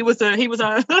ninja. He was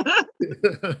a.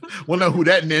 Want to know who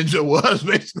that ninja was,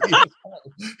 basically.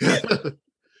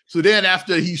 So then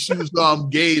after he shoots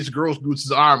Gage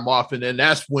Grossgutz's arm off, and then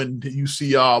that's when you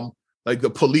see like the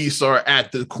police are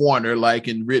at the corner, like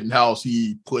in Rittenhouse,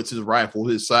 he puts his rifle to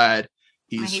his side.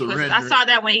 I saw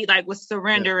that when he like was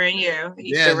surrendering. Yeah,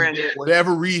 he surrendered.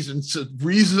 Whatever reason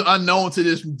unknown to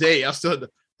this day, I still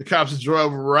the cops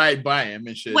drove right by him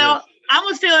and shit. Well, I'm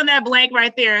gonna fill in that blank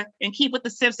right there and keep with the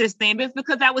Simpsons thing. It's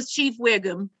because that was Chief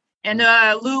Wiggum and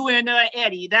Lou and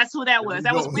Eddie. That's who that was.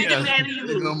 That was Wiggum, Eddie, and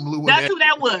Lou. That's who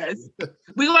that was.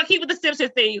 We're gonna keep with the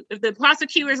Simpsons thing. If the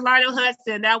prosecutor is Lionel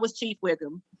Hudson, that was Chief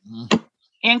Wiggum. Mm-hmm.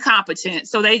 Incompetent,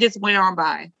 so they just went on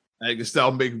by. I guess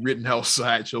I'll make Rittenhouse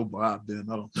sideshow Bob then.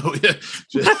 I don't know. Yeah.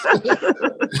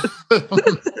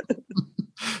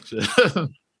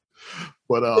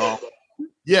 But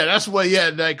yeah, that's what. Yeah,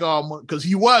 like because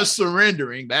he was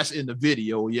surrendering. That's in the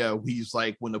video. Yeah, he's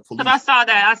like when the police. I saw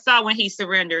that. I saw when he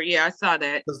surrendered. Yeah, I saw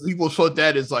that. Because people thought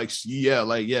that is like, yeah,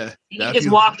 like yeah. He just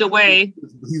walked away.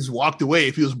 He's walked away.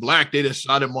 If he was black, they just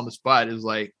shot him on the spot. It's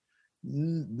like.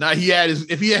 Now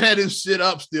if he had his shit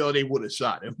up still, they would have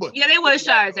shot him. But yeah, they would have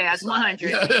shot his ass 100.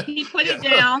 Yeah. He put it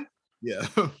down. Yeah.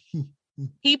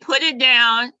 He put it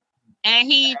down, and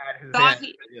he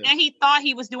thought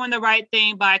he was doing the right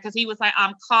thing because he was like,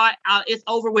 "I'm caught. It's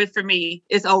over with for me.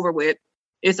 It's over with.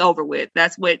 It's over with."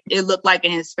 That's what it looked like in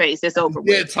his face. It's over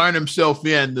with. He turned himself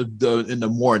in in the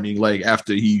morning, like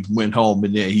after he went home,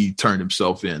 and then he turned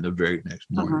himself in the very next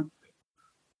morning.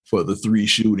 For the 3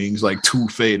 shootings, like 2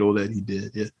 fatal that he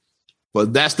did. Yeah.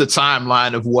 But that's the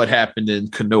timeline of what happened in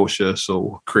Kenosha.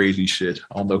 So crazy shit.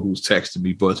 I don't know who's texting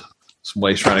me, but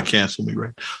somebody's trying to cancel me,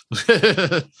 right?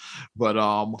 But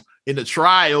in the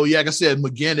trial, yeah, like I said,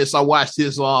 McGinnis, I watched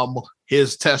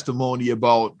his testimony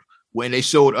about when they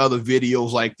showed other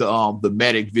videos like the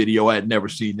medic video. I had never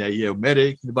seen that. Yeah,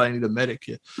 medic. Anybody need a medic?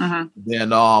 Yeah. Uh-huh.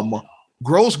 Then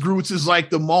Grossgrutz is like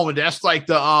the moment. That's like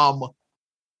the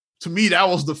to me, that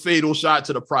was the fatal shot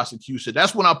to the prosecution.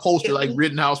 That's when I posted like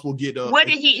Rittenhouse will get What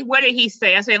did he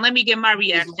say? I said, let me get my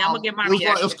reaction. I'm gonna get my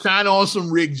reaction. It was kind of on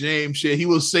some Rick James shit. He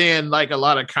was saying like a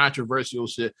lot of controversial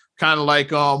shit. Kind of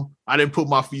like I didn't put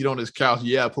my feet on his couch.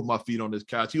 Yeah, I put my feet on his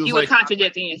couch. He was like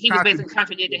contradicting. He was basically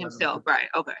contradicting himself. Right.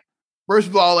 Okay. First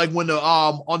of all, like when the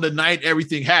on the night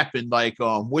everything happened, like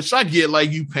which I get,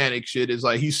 like you panic shit, is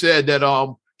like he said that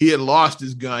he had lost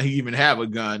his gun. He even have a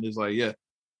gun. It's like, yeah.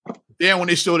 Then when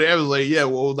they showed the evidence, like, yeah,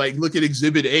 well, like look at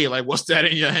Exhibit A, like what's that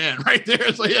in your hand right there?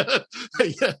 It's like,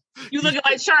 yeah. You looking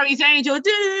like Charlie's Angel.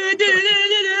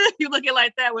 You looking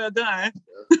like that. Well done.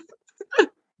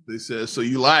 They said, so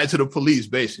you lied to the police,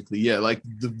 basically. Yeah, like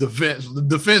the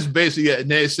defense basically, yeah,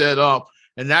 and they said,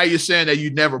 and now you're saying that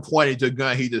you never pointed your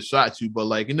gun, he just shot you. But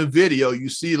like in the video, you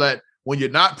see that when you're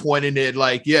not pointing it,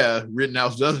 like, yeah,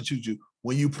 Rittenhouse doesn't shoot you.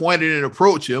 When you point it and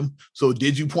approach him, so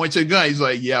did you point your gun? He's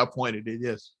like, yeah, I pointed it,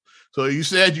 yes. So you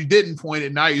said you didn't point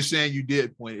it. Now you're saying you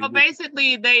did point it. So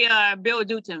basically, they Bill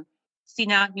Dutton. See,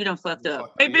 now you done fucked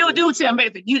up. They Bill Dutton,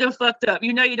 basically. You done fucked up.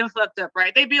 You know you done fucked up,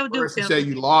 right? They Bill Dutton. You said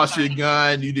you lost your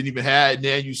gun. You didn't even have it. And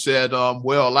then you said,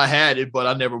 well, I had it, but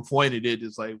I never pointed it.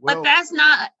 It's like, well. But that's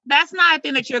not a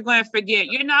thing that you're going to forget.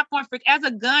 You're not going to forget. As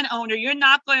a gun owner, you're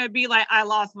not going to be like, I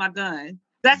lost my gun.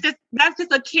 That's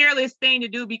just a careless thing to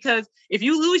do, because if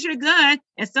you lose your gun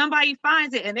and somebody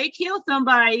finds it and they kill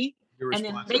somebody and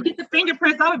then they get the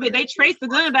fingerprints off of it, they trace the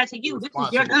gun back to you. This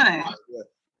is your gun.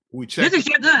 This is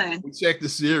your gun. We check the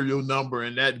serial number,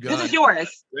 and that gun. This is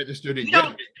yours. Registered you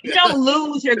don't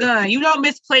lose your gun. You don't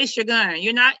misplace your gun.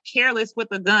 You're not careless with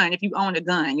a gun if you own a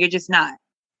gun. You're just not.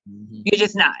 Mm-hmm. You're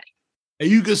just not. And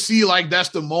you can see, like, that's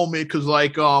the moment, because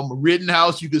like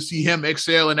Rittenhouse, you can see him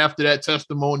exhaling after that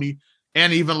testimony.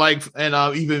 And even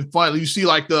even finally, you see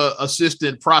like the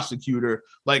assistant prosecutor,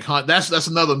 like Hunt. That's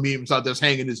another meme out that's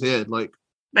hanging his head, like.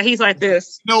 But he's like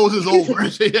this. Nose is over.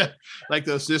 Yeah. Like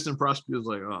the assistant prosecutor's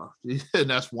like, oh, and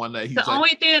that's one that he's the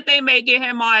only thing that they may get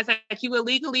him on is like you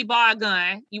illegally bought a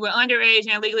gun, you were underage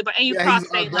and illegally bought, and you crossed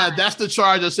state line. That's the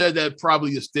charge. I said that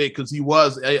probably a stick, because he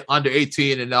was under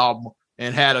 18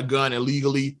 and had a gun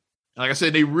illegally. Like I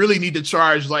said, they really need to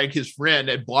charge like his friend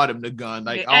that bought him the gun.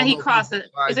 Like, and he crossed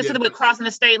it. Is it something with crossing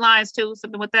the state lines too?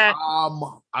 Something with that?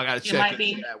 I gotta check.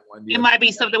 That one. Yeah. It might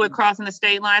be something with crossing the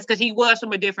state lines, because he was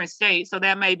from a different state, so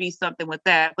that may be something with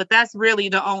that. But that's really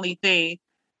the only thing.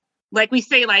 Like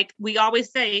we always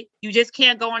say, you just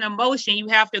can't go on emotion. You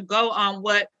have to go on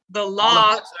what the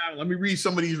law. Let me read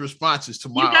some of these responses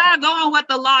tomorrow. You gotta go on what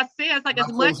the law says. Like, as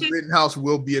much as Rittenhouse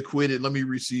will be acquitted. Let me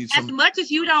receive some. As much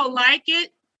as you don't like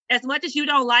it, if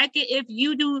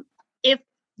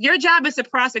your job is a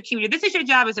prosecutor, this is your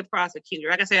job as a prosecutor.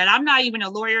 Like I said, I'm not even a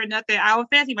lawyer or nothing. I don't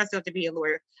fancy myself to be a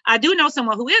lawyer. I do know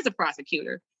someone who is a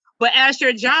prosecutor. But as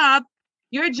your job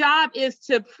is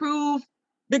to prove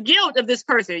the guilt of this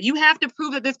person. You have to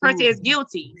prove that this person is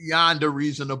guilty. Beyond a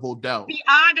reasonable doubt.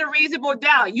 Beyond a reasonable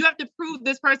doubt. You have to prove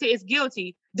this person is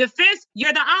guilty. Defense,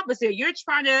 you're the opposite. You're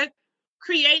trying to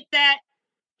create that.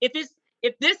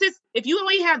 If you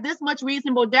only have this much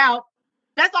reasonable doubt,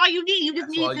 that's all you need. You just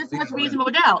need this much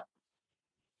reasonable doubt.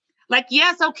 Like,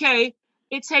 yes, okay,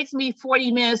 it takes me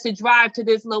 40 minutes to drive to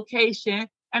this location,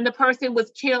 and the person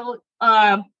was killed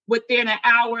within an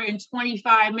hour and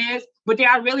 25 minutes. But did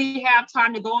I really have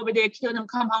time to go over there, kill them,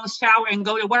 come home, shower, and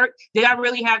go to work? Did I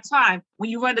really have time? When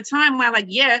you run the timeline, like,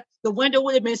 yeah, the window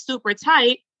would have been super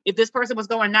tight if this person was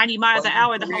going 90 miles an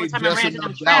hour the whole time I ran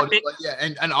into traffic. Yeah,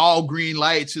 and all green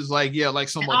lights is like, yeah, like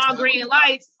someone. All green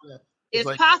lights. Yeah. It's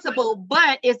like, possible,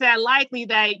 but is that likely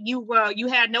that you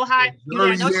had no traffic on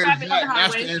the highway?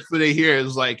 That's the info they hear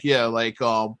is like, yeah, like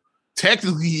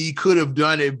technically he could have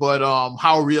done it, but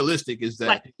how realistic is that?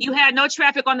 Like, you had no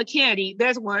traffic on the Kennedy.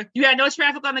 There's one. You had no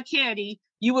traffic on the Kennedy.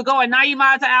 You were going 90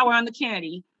 miles an hour on the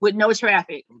Kennedy with no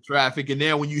traffic. And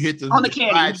then when you hit the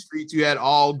Kennedy side streets, you had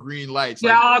all green lights.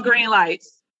 Yeah, all green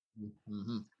lights.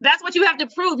 Mm-hmm. That's what you have to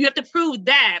prove. You have to prove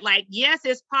that. Like, yes,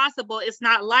 it's possible. It's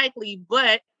not likely,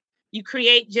 but you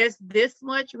create just this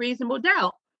much reasonable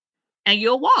doubt and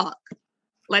you'll walk.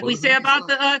 Like we said about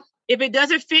if it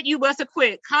doesn't fit you, bust a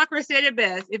quit. Cochran said it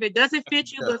best. If it doesn't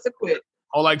fit you, bust a quit.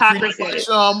 Oh, like pretty much,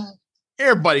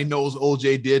 everybody knows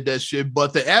OJ did that shit,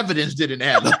 but the evidence didn't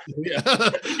add up.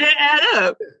 It didn't add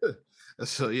up.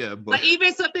 So yeah, but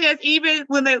even something as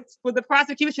when the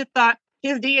prosecution thought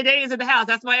his DNA is in the house.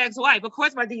 That's my ex-wife. Of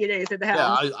course, my DNA is in the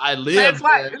house. Yeah, I live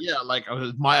there. Yeah, like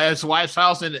my ex-wife's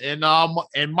house and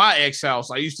my ex house.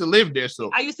 I used to live there.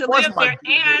 So I used to live there,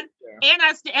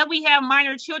 and we have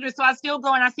minor children, so I still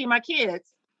go and I see my kids.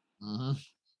 Mm-hmm.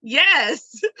 Yes,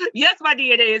 my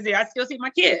DNA is there. I still see my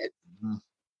kids. Mm-hmm.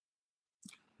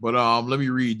 But let me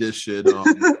read this shit.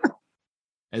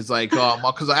 It's like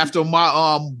because after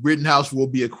my Rittenhouse will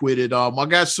be acquitted. I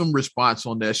got some response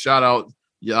on that. Shout out.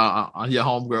 Yeah, your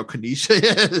homegirl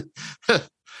Kanisha.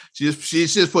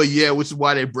 she's just put which is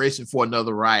why they're bracing for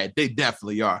another riot. They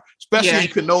definitely are, especially in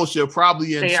Kenosha,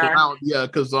 probably in surround. Yeah,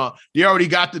 because they already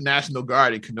got the National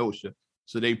Guard in Kenosha,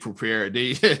 so they prepared.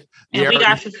 We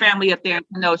got some family up there in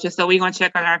Kenosha, so we're gonna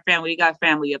check on our family. We got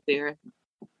family up there.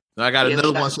 I got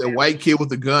another one said white kid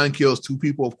with a gun kills 2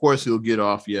 people. Of course he'll get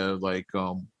off. Yeah, but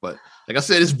like I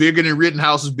said, it's bigger than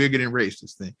Rittenhouse. Is bigger than race.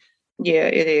 This thing. Yeah,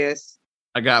 it is.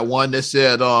 I got one that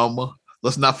said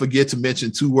let's not forget to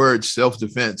mention 2 words: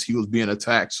 self-defense. He was being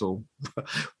attacked. So,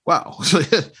 wow,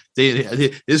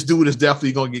 this dude is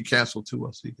definitely gonna get canceled too.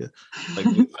 I see that, like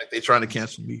they trying to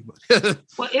cancel me. But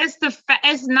well,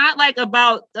 it's not like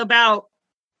about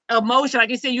emotion. Like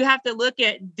you said, you have to look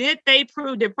at did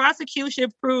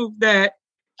prosecution prove that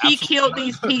he killed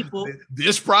these people?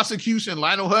 This prosecution,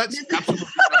 Lionel Hutz, absolutely.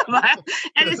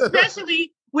 And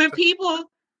especially when people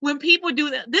do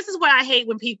that. This is what I hate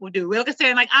when people do. Like I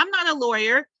said, like I'm not a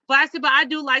lawyer, but I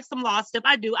do like some law stuff.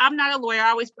 I do. I'm not a lawyer.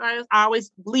 I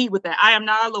always lead with that. I am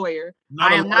not a lawyer.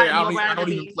 I don't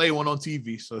even play one on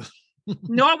TV. So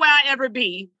nor will I ever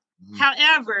be.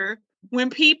 However, when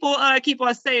people keep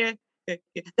on saying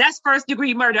that's first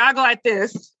degree murder, I go like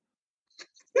this.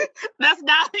 That's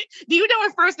not. Do you know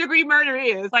what first degree murder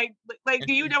is? Like,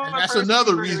 do you know what? That's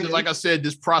another reason. Like I said,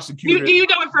 this prosecutor. Do you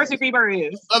know what first degree murder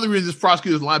is? Another reason this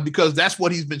prosecutor is lying because that's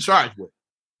what he's been charged with.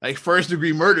 Like first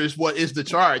degree murder is what is the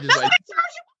charge. It's like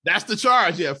that's the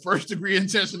charge. Yeah, first degree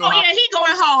intentional. Oh yeah, he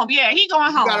going home. Yeah, he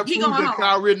going home. You gotta prove that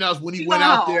Kyle Rittenhouse when he went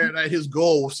out there that his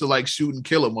goal was to like shoot and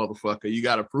kill a motherfucker. You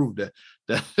got to prove that.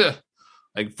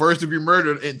 Like first degree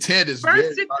murder intent is very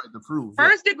hard to prove.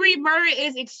 First degree murder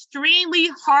is extremely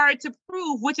hard to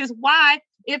prove, which is why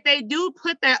if they do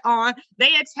put that on,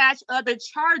 they attach other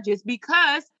charges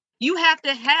because you have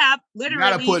to have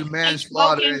literally. You gotta put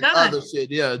manslaughter and other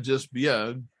shit. Yeah, just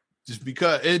because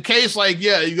in case like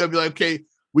you gotta be like, okay,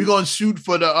 we're gonna shoot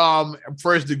for the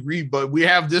first degree, but we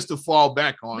have this to fall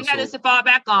back on. We got this to fall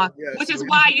back on, which is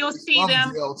why you'll see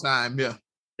them. Jail time, yeah.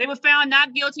 They were found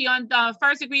not guilty on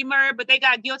first degree murder, but they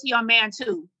got guilty on man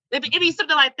 2. It'd be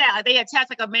something like that. Like they attach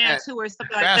like a man 2 or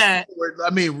something like that. I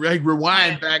mean,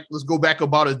 rewind back. Let's go back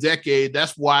about a decade.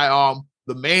 That's why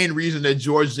the main reason that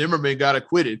George Zimmerman got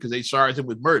acquitted because they charged him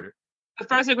with murder. The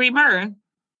first degree murder.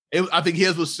 I think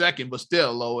his was second, but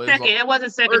still low. Second, it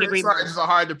wasn't second degree murder. Charges are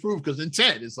hard to prove because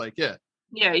intent is like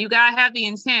Yeah, you gotta have the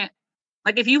intent.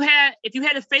 Like if you had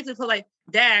to face it for like,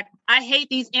 Dad, I hate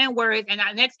these N-words, and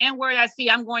the next N-word I see,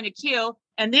 I'm going to kill,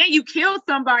 and then you kill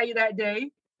somebody that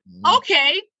day.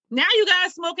 Okay, now you got a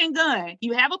smoking gun.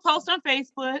 You have a post on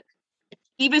Facebook.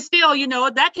 Even still,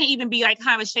 that can even be like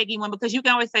kind of a shaky one because you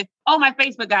can always say, "Oh, my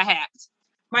Facebook got hacked.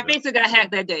 My Facebook got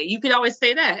hacked that day." You could always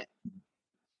say that.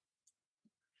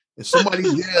 And somebody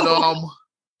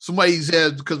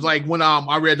said because like when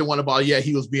I read the one about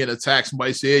he was being attacked,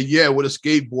 somebody said with a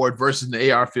skateboard versus an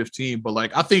AR-15, but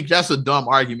like I think that's a dumb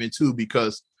argument too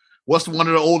because what's one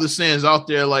of the oldest sins out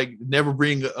there? Like never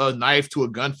bring a knife to a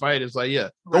gunfight. It's like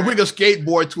don't bring a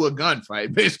skateboard to a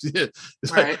gunfight. Basically,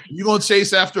 it's like you're gonna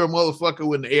chase after a motherfucker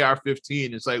with an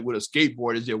AR-15. It's like with a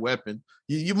skateboard as your weapon,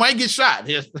 you might get shot.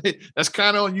 That's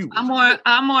kind of on you. I'm gonna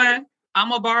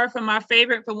borrow from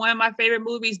one of my favorite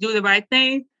movies, Do the Right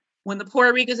Thing. When the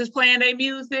Puerto Ricans is playing their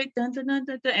music, dun, dun, dun,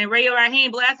 dun, dun, and Ray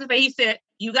Raheem blasted it, he said,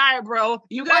 "You got it, bro.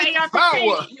 You got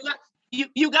AR-15.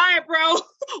 You got it, bro.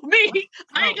 Me,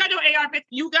 I ain't got no AR-15.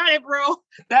 You got it, bro.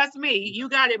 That's me. You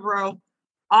got it, bro.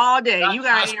 All day. You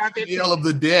got AR-15. Yell of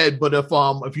the dead, but if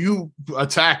you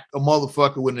attack a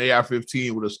motherfucker with an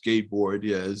AR-15 with a skateboard,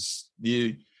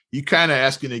 you kind of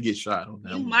asking to get shot on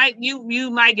that. You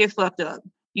might get fucked up.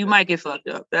 You might get fucked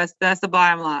up. That's the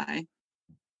bottom line.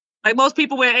 Like most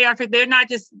people with AR-15, they're not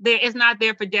just there. It's not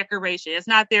there for decoration. It's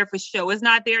not there for show. It's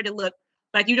not there to look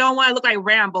like you don't want to look like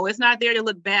Rambo. It's not there to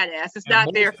look badass. It's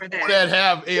not there for that. People that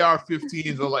have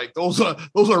AR-15s are like those are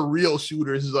real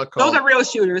shooters. Those are real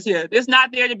shooters. Yeah, it's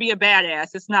not there to be a badass.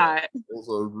 It's not. Those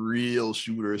are real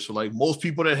shooters. So like most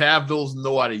people that have those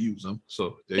know how to use them.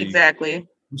 So exactly.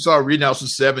 We saw Rittenhouse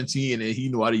was 17 and he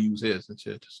knew how to use his and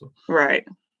shit. So right.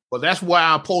 But that's why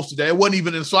I posted that. It wasn't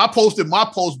even, so I posted my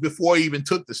post before he even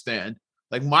took the stand.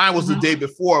 Like mine was the day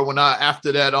before when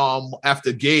after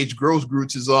Gage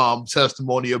Grosskreuz's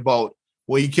testimony about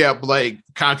when he kept like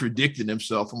contradicting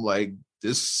himself. I'm like,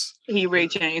 this. He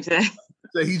re-changed it.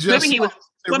 He just.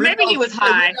 Maybe he was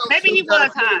high. Maybe he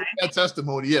was high. That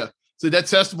testimony, yeah. So that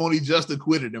testimony just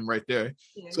acquitted him right there.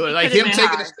 Yeah, so like him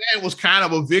taking the stand was kind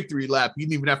of a victory lap. You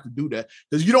didn't even have to do that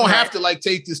because you don't have to like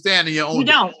take the stand in your own. You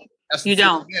don't. You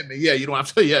don't. Yeah, you don't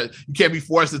have to. Yeah, you can't be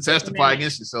forced to testify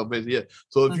against yourself. Basically. Yeah.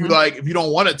 So if you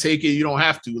don't want to take it, you don't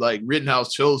have to. Like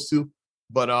Rittenhouse chose to,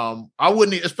 but I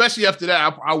wouldn't. Especially after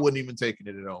that, I wouldn't even take it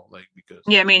at all. Like because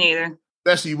me neither.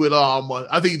 Especially with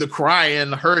I think the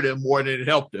crying hurt him more than it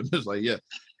helped him. It's like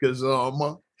because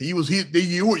y'all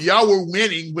were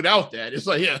winning without that. It's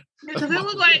like because it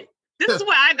was like this is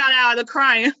where I got out of the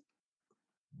crying.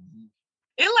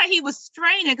 It looked like he was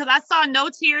straining because I saw no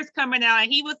tears coming out,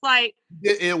 and he was like,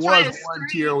 "It was one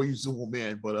tear when you zoom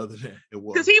in," but other than it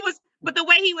was But the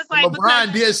way he was like,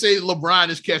 LeBron did say LeBron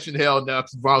is catching hell now.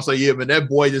 Because LeBron was like, yeah, man, that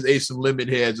boy just ate some lemon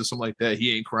heads or something like that.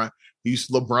 He ain't crying.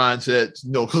 LeBron said,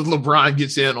 no, because LeBron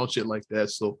gets in on shit like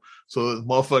that. So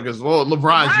motherfuckers, well,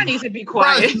 LeBron needs to be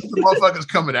quiet. Motherfuckers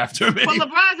coming after him. Well,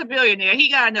 LeBron's a billionaire. He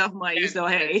got enough money. So,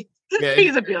 hey. Yeah,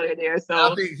 he's a billionaire,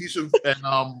 so I think he should.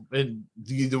 And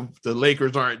the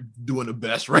Lakers aren't doing the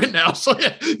best right now, so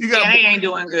yeah, you got. Yeah, they ain't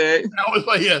doing good. I was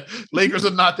like, yeah, Lakers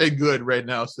are not that good right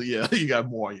now, so yeah, you got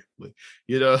more.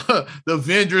 You know, the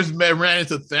Avengers ran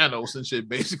into Thanos and shit.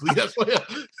 Basically, that's what.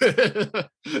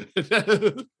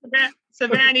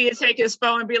 Savannah need to take his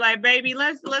phone and be like, "Baby,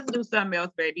 let's do something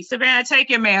else, baby." Savannah, take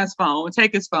your man's phone.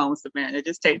 Take his phone, Savannah.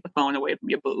 Just take the phone away from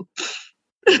your boo.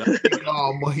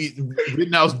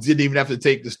 Rittenhouse didn't even have to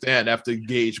take the stand after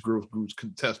Gage Group's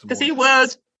testimony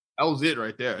because that was it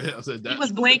right there. I said that. He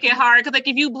was blinking hard because, like,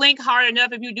 if you blink hard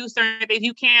enough, if you do certain things,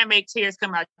 you can make tears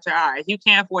come out your eyes. You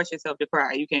can't force yourself to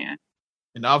cry. You can.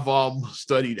 And I've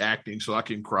studied acting, so I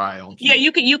can cry on. Yeah,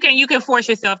 you can force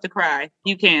yourself to cry.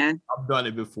 You can. I've done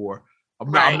it before.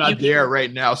 I'm not there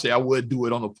right now. Say I would do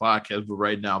it on the podcast, but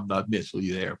right now I'm not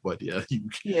mentally there. But yeah,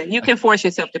 you can force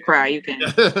yourself to cry. You can.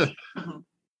 Mm-hmm.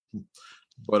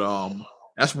 But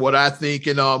that's what I think.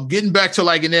 And getting back to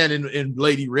like in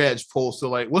Lady Red's post, so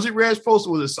like, was it Red's post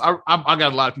or was it? I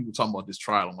got a lot of people talking about this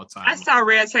trial on my time. I saw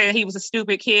Red saying he was a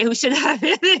stupid kid who should have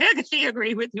been there because she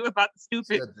agreed with you about the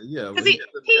stupid. Yeah, because he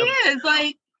is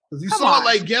like. Because you saw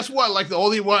like, guess what? Like the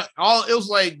only one, it was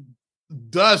like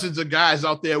dozens of guys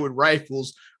out there with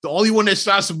rifles. The only one that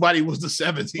shot somebody was the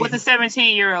 17. Was the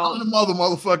 17-year-old. The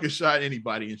motherfucker shot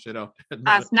anybody and shit out.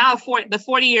 Now the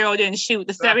 40-year-old didn't shoot.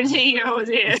 The 17-year-old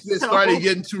did. It started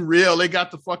getting too real. They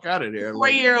got the fuck out of there.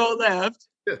 4-year-old left.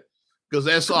 Because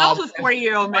that's all. Those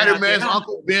 4-year-old man. Spider-Man's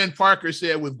Uncle Ben Parker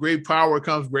said, "With great power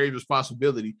comes great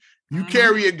responsibility." You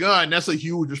carry a gun, that's a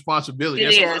huge responsibility.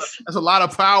 That's a lot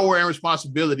of power and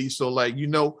responsibility. So, like, you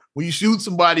know, when you shoot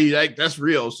somebody, like, that's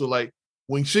real. So, like,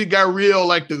 when shit got real,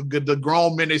 like the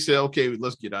grown men, they said, "Okay,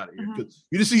 let's get out of here." Because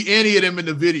you didn't see any of them in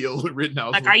the videos written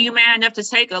out. Like, are you man enough to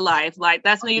take a life? Like,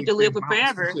 that's when you have to live with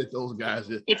forever. Those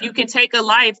guys. If you can take a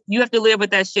life, you have to live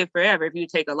with that shit forever. If you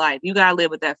take a life, you gotta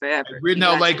live with that forever. Written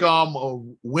out like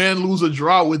win, lose, or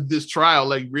draw with this trial.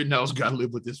 Like Rittenhouse got to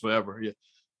live with this forever.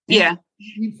 Yeah.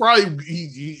 He probably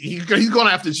he's gonna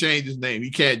have to change his name.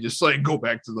 He can't just like go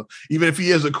back to even if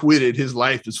he is acquitted, his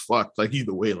life is fucked. Like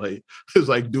either way, like it's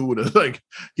like dude, like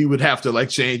he would have to like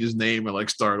change his name and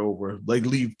like start over, like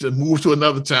move to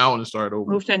another town and start over.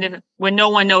 Move to different when no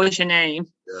one knows your name.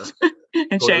 Yeah.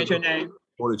 And change your name.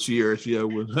 Or the Cheers, yeah.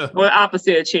 Or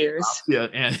opposite of Cheers. Yeah,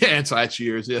 and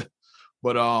anti-Cheers, yeah.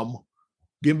 But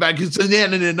getting back to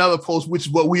then in another post, which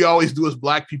is what we always do as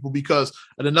Black people, because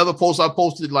in another post I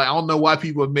posted, like, I don't know why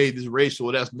people have made this racial.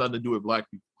 It has nothing to do with Black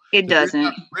people. It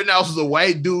doesn't. Rittenhouse is a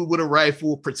white dude with a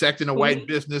rifle protecting a white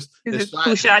business.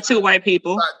 Who shot 2 white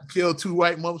people. Killed 2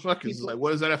 white motherfuckers. Like,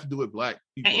 what does that have to do with Black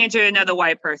people? And injured another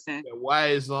white person. Yeah, why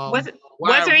is was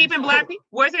there even Black people?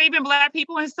 Was there even Black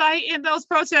people in sight in those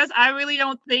protests? I really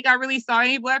don't think I really saw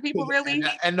any Black people really.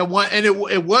 And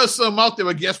it was some out there,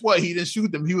 but guess what? He didn't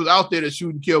shoot them. He was out there to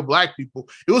shoot and kill Black people.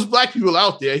 It was Black people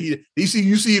out there. You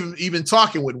see him even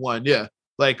talking with one, yeah.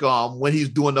 Like when he's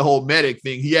doing the whole medic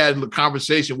thing, he had a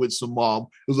conversation with some it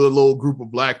was a little group of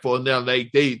Black folk, and then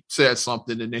they said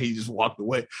something, and then he just walked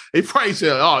away. They probably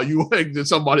said, "Oh, you did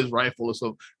something about his rifle or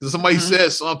something." Because somebody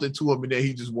said something to him, and then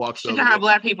he just walked up. You know how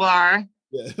Black people are.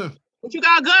 Yeah. What you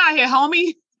got a gun out here,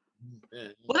 homie?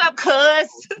 Man. What up, cuz?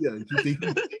 Yeah, you think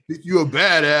you're a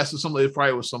badass or something? It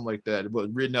probably was something like that.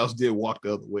 But Rittenhouse did walk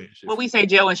the other way. And shit. Well, we say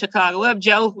Joe in Chicago. What up,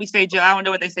 Joe? We say Joe. I don't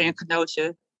know what they say in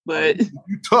Kenosha. But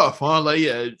you tough, huh? Like,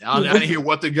 yeah, I didn't hear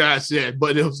what the guy said,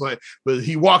 but it was like, but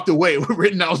he walked away.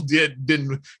 Rittenhouse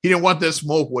didn't want that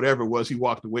smoke, whatever it was. He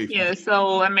walked away. Yeah,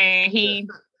 so I mean,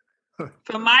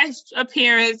 from my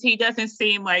appearance, he doesn't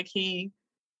seem like he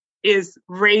is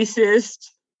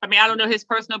racist. I mean, I don't know his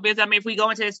personal business. I mean, if we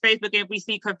go into his Facebook and we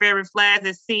see Confederate flags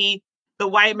and see the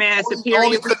white man superior. The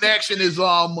only connection is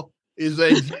that he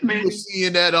was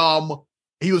seeing that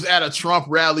he was at a Trump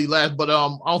rally last, but I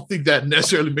don't think that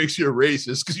necessarily makes you a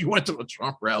racist because you went to a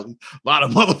Trump rally. A lot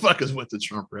of motherfuckers went to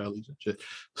Trump ralies and shit.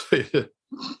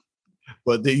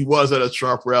 But he was at a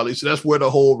Trump rally, so that's where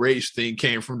the whole race thing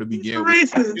came from to begin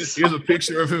with. Here's a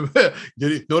picture of him.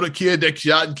 Did you know the kid that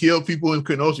shot and killed people in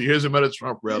Kenosha? Here's him at a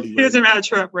Trump rally. Here's him at a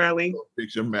Trump rally.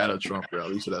 Picture him at a Trump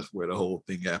rally, so that's where the whole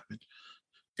thing happened.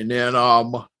 And then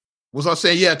Was I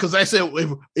saying? Yeah, because I said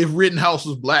if Rittenhouse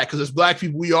was black, because as black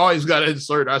people, we always got to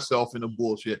insert ourselves in the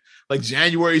bullshit. Like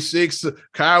January 6th,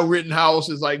 Kyle Rittenhouse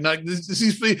is like,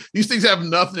 these things have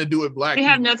nothing to do with black they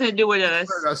people. have nothing to do with us.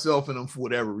 Insert ourselves in them for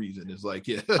whatever reason. It's like,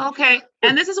 yeah. Okay.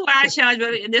 And this is why I challenge,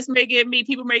 and this may get me,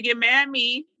 people may get mad at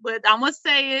me, but I'm going to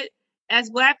say it. As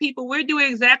black people, we're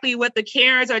doing exactly what the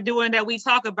Karens are doing that we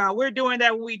talk about. We're doing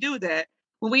that when we do that.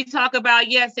 When we talk about,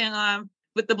 yes, and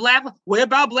with the black, what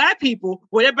about black people?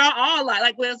 What about all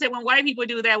like let's say when white people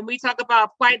do that, when we talk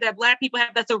about plight that black people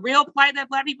have, that's a real plight that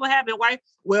black people have, and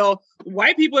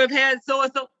white people have had so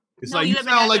and so. It's like you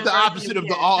sound like the opposite of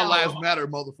the all lives matter,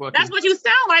 motherfucker. That's what you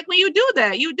sound like when you do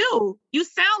that. You do. You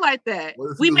sound like that.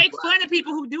 We make fun of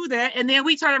people who do that, and then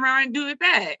we turn around and do it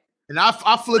back. And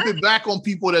I flip it back on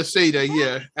people that say that,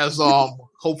 yeah, as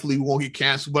hopefully we won't get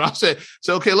canceled. But I said,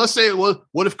 so okay, let's say it was,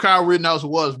 what if Kyle Rittenhouse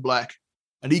was black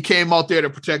and he came out there to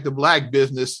protect the black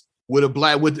business with a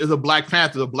Black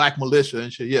Panther, a black militia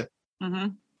and shit, yeah. Mm-hmm.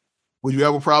 Would you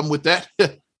have a problem with that?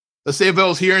 Let's say if it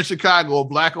was here in Chicago, a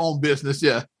black-owned business,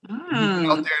 yeah.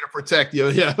 Out there to protect you,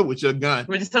 yeah, with your gun.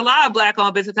 Which is a lot of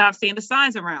black-owned business. I've seen the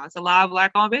signs around. It's a lot of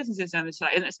black-owned businesses on the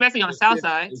side, especially on the south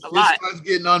side. It's a lot.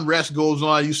 Getting unrest goes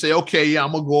on. You say, okay, yeah,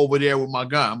 I'm gonna go over there with my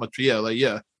gun.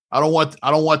 I don't want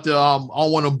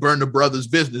to burn the brother's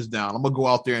business down. I'm gonna go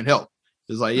out there and help.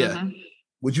 It's like, yeah. Mm-hmm.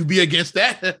 Would you be against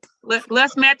that?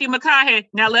 Let's Matthew McConaughey.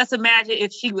 Now let's imagine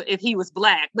if he was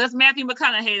black. Let's Matthew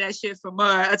McConaughey that shit from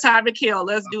A Time to Kill.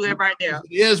 Let's do it right now.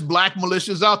 There's black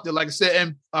militias out there, like I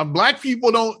said, and black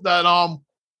people don't that a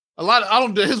lot. I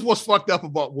don't. Here's what's fucked up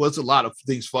about. Well, it's a lot of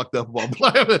things fucked up about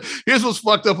black. Here's what's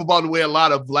fucked up about the way a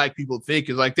lot of black people think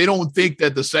is like they don't think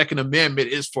that the Second Amendment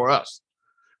is for us.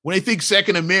 When they think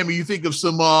Second Amendment, you think of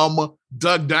some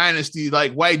Duck Dynasty,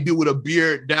 like white dude with a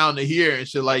beard down to here and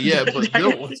shit. Like, yeah, but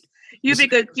you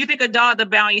think of Dog the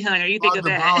Bounty Hunter. You think of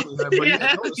that. Hunter, but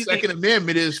the Second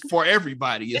Amendment is for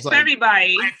everybody. It's like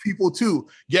everybody. Black people too.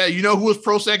 Yeah, you know who was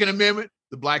pro Second Amendment?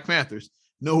 The Black Panthers.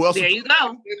 You know who else? There you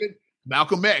go.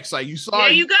 Malcolm X. Like you saw.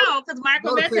 There you go. Because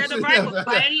Malcolm X had the rifle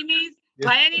by any means. Yeah.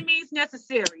 By any means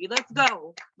necessary. Let's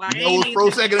go. You know what's pro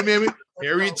Second Amendment?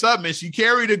 Harriet Tubman. She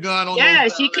carried a gun on. Yeah,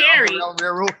 she carried.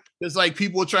 It's like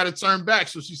people try to turn back.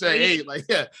 So she said, hey, like,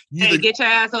 yeah. Hey, get your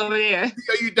ass over there.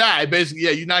 You die. Basically,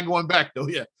 yeah, you're not going back, though.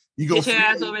 Yeah. You go. Get your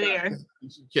ass over there.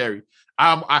 She carried.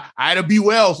 Ida B.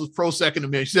 Wells was pro Second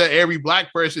Amendment. She said every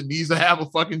black person needs to have a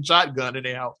fucking shotgun in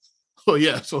their house. So,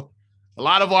 yeah. So a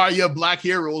lot of our black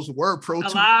heroes were pro. A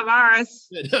lot of ours.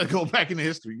 Go back in the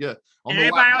history. Yeah. And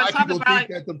everybody always talk about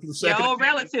your old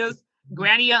relatives.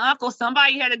 Granny or uncle,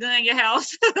 somebody had a gun in your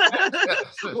house.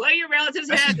 Well, your relatives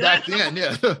had back then,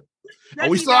 yeah.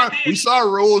 We saw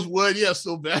Rosewood, yeah.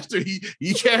 Sylvester,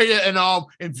 he carried it,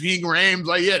 and Ving Rhames,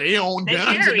 like, yeah, they own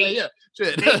guns.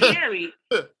 They carry.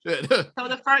 So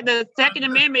the Second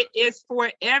Amendment is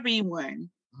for everyone.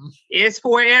 It's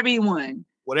for everyone.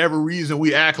 Whatever reason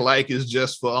we act like is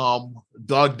just for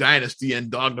Dog Dynasty and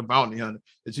Dog the Bounty Hunter.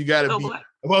 That you got to be.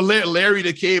 Well, Larry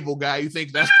the Cable Guy, you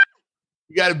think that's.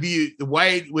 You got to be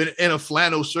white in a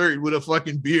flannel shirt with a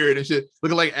fucking beard and shit,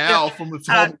 looking like Al from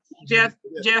the Jeff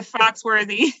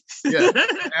Foxworthy. Yeah,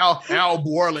 Al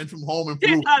Borland from Home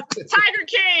Improvement. Tiger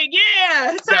King,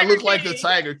 yeah. That looks like the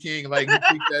Tiger King. Like you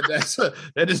think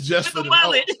that is just for the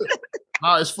wallet.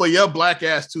 No, it's for your black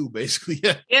ass too, basically.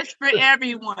 Yeah. It's for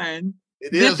everyone.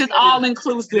 This is all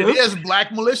inclusive. It is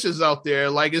black militias out there.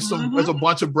 Like there's a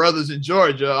bunch of brothers in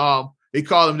Georgia. They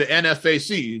call them the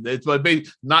NFAC. It's but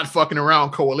not fucking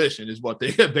around coalition is what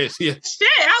they basically. Shit,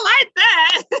 I like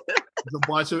that. There's a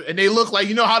bunch of, and they look like,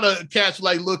 you know how the cats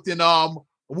like looked in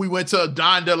we went to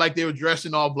Donda, like they were dressed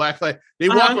in all black, like they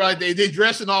walk around, they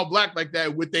dress in all black like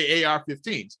that with their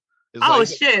AR-15s.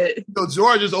 It's shit. So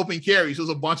Georgia's open carry. So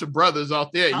there's a bunch of brothers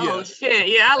out there. Shit.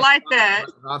 Yeah, I like that.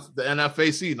 Not the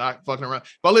NFAC, not fucking around.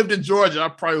 If I lived in Georgia, I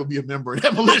probably would be a member of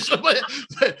that militia.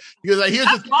 Because like, here's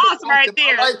the boss right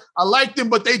there. I like them,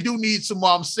 but they do need some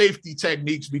safety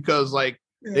techniques because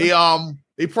they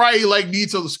probably like need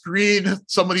to screen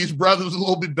some of these brothers a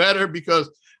little bit better because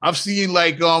I've seen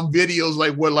like videos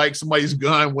like where like somebody's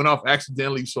gun went off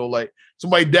accidentally. So like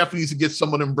somebody definitely needs to get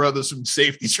some of them brothers some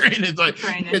safety training. Like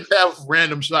have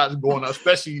random shots going on,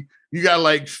 especially you got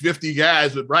like 50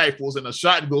 guys with rifles and a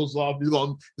shot goes off,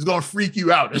 it's gonna freak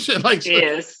you out and shit like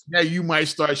yes. Yeah, you might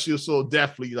start shit. So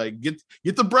definitely like get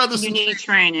the brothers. You need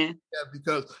training. Yeah,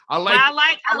 because I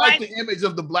like the image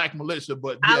of the black militia,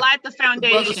 but I like the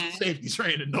foundation. Safety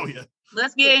training, no, yeah.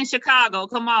 Let's get in Chicago.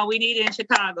 Come on, we need it in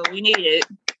Chicago. We need it.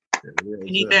 We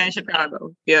need that in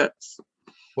Chicago. Yes.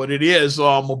 But it is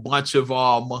a bunch of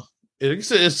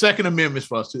it's Second Amendment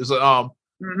for us. It's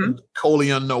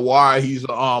Colion Noir, he's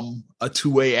a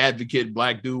 2A advocate,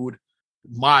 black dude.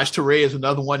 Maj Toure is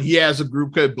another one. He has a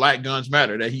group called Black Guns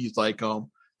Matter that he's like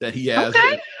that he has.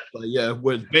 Okay.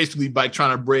 With basically like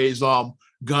trying to raise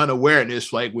gun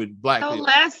awareness, like with black people.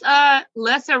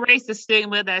 Let's erase the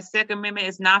stigma that Second Amendment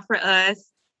is not for us,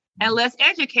 and let's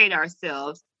educate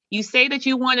ourselves. You say that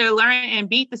you want to learn and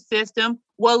beat the system.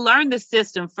 Well, learn the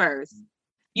system first.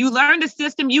 You learn the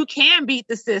system, you can beat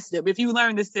the system if you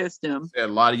learn the system. A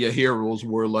lot of your heroes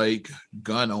were like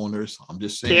gun owners. I'm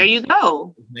just saying. There you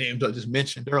go. Names I just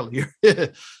mentioned earlier.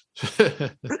 There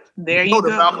you go.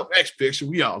 The Malcolm X picture,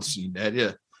 we all seen that.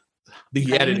 Yeah. I think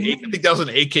he had I think that was an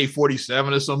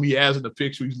AK-47 or something he has in the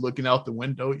picture. He's looking out the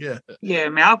window. Yeah. Yeah,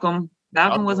 Malcolm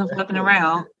wasn't fucking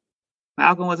around.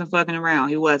 Malcolm wasn't fucking around.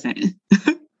 He wasn't.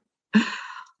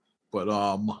 But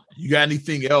you got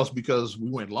anything else? Because we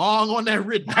went long on that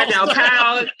Rittenhouse. I know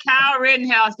Kyle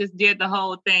Rittenhouse just did the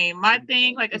whole thing. My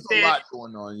thing, like There's I said, a lot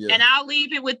going on, yeah. And I'll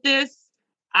leave it with this.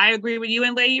 I agree with you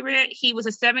and Lady Red. He was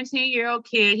a 17-year-old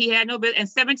kid. He had no business, and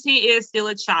 17 is still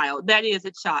a child. That is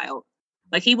a child.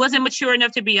 Like, he wasn't mature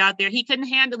enough to be out there. He couldn't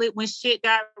handle it when shit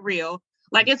got real.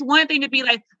 Like, it's one thing to be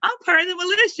like, I'm part of the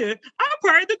militia. I'm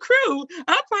part of the crew.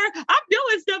 I'm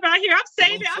doing stuff out here. I'm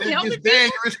saving. I'm helping people. It's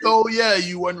dangerous, though. Yeah,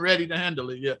 you wasn't ready to handle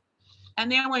it. Yeah.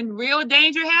 And then when real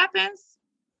danger happens.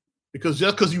 Because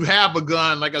just because you have a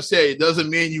gun, like I said, it doesn't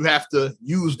mean you have to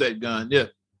use that gun. Yeah.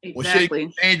 Exactly.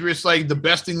 When shit dangerous, like the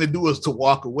best thing to do is to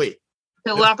walk away.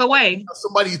 Walk away. If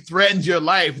somebody threatens your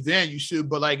life, then you should.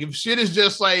 But like, if shit is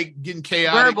just like getting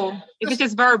chaotic, if it's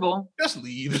just verbal, just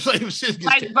leave. It's like if shit gets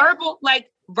like verbal,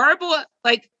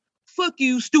 like fuck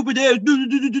you, stupid ass.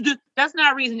 That's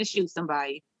not a reason to shoot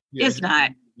somebody. Yeah, it's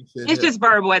not. It's just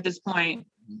verbal at this point.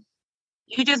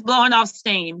 You're just blowing off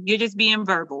steam. You're just being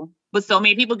verbal. But so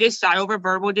many people get shot over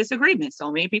verbal disagreements.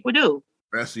 So many people do.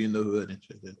 Especially in the hood and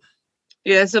shit.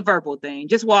 Yeah, it's a verbal thing.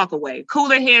 Just walk away.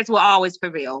 Cooler heads will always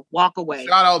prevail. Walk away.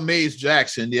 Shout out Maze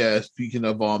Jackson. Yeah, speaking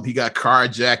of he got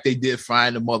carjacked. They did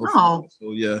find the motherfucker. Oh.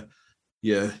 So yeah.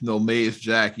 Maze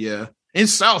Jack. Yeah, in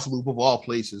South Loop of all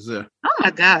places. Yeah. Oh my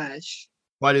gosh.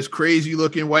 By this crazy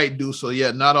looking white dude. So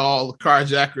yeah, not all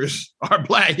carjackers are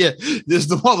black. Yeah, this is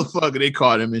the motherfucker. They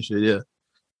caught him and shit. Yeah,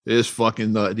 it's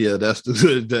fucking nut. Yeah, that's the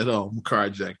that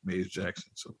carjacked Maze Jackson.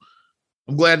 So.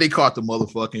 I'm glad they caught the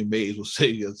motherfucking Maze. Will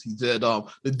say this. He said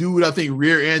the dude I think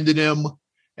rear-ended him,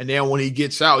 and then when he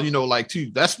gets out,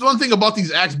 that's the one thing about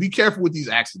these accidents. Be careful with these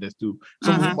accidents, dude.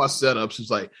 Some of them are setups. It's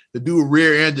like the dude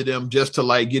rear-ended him just to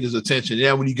like get his attention. And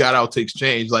then when he got out to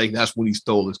exchange, like that's when he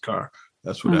stole his car.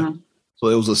 That's what that. So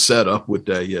it was a setup with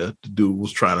that. Yeah, the dude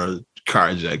was trying to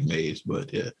carjack Maze,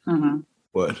 but yeah,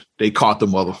 but they caught the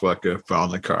motherfucker,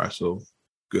 found the car. So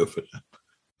good for them.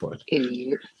 But.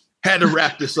 Idiot. Had to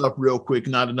wrap this up real quick.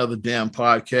 Not another damn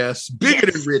podcast.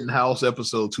 Bigger than Rittenhouse,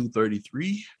 episode 233.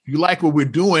 If you like what we're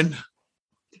doing,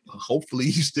 hopefully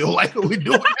you still like what we're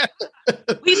doing.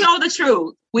 We told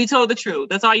the truth.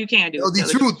 That's all you can do. Tell the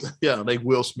truth. Yeah, like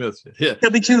Will Smith said. Yeah.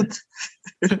 Tell the truth.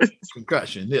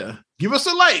 Concussion. Yeah. Give us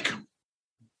a like.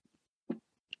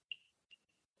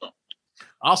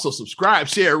 Also, subscribe,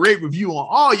 share, rate, review on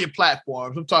all your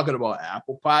platforms. I'm talking about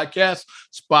Apple Podcasts,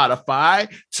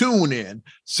 Spotify, TuneIn,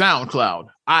 SoundCloud,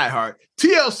 iHeart,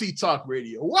 TLC Talk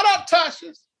Radio. What up,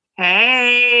 Tasha?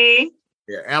 Hey.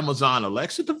 Yeah, Amazon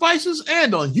Alexa devices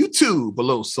and on YouTube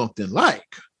below something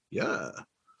like. Yeah.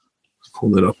 Let's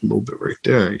pull it up a little bit right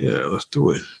there. Yeah, let's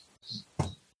do it.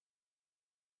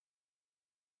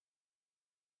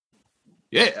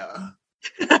 Yeah.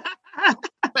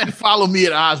 And follow me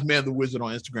at Ozman the Wizard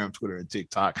on Instagram, Twitter, and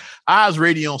TikTok. Oz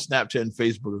Radio on Snapchat and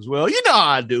Facebook as well. You know how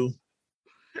I do.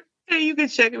 And you can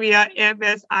check me out,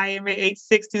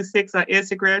 MSIMA8626 on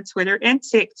Instagram, Twitter, and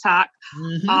TikTok.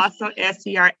 Also,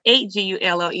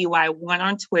 SCR8GULLEY1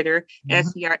 on Twitter,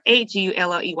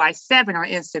 SCR8GULLEY7 on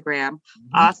Instagram.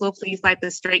 Also, please like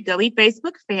the Straight Gully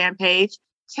Facebook fan page.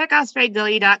 Check out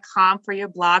straightgully.com for your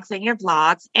blogs and your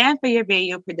vlogs. And for your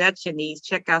video production needs,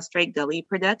 check out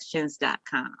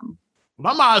straightgullyproductions.com.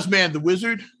 Well, I'm Ozman the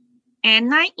Wizard. And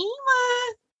Naima.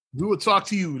 We will talk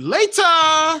to you later.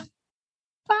 Bye.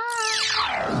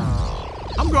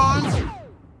 I'm gone.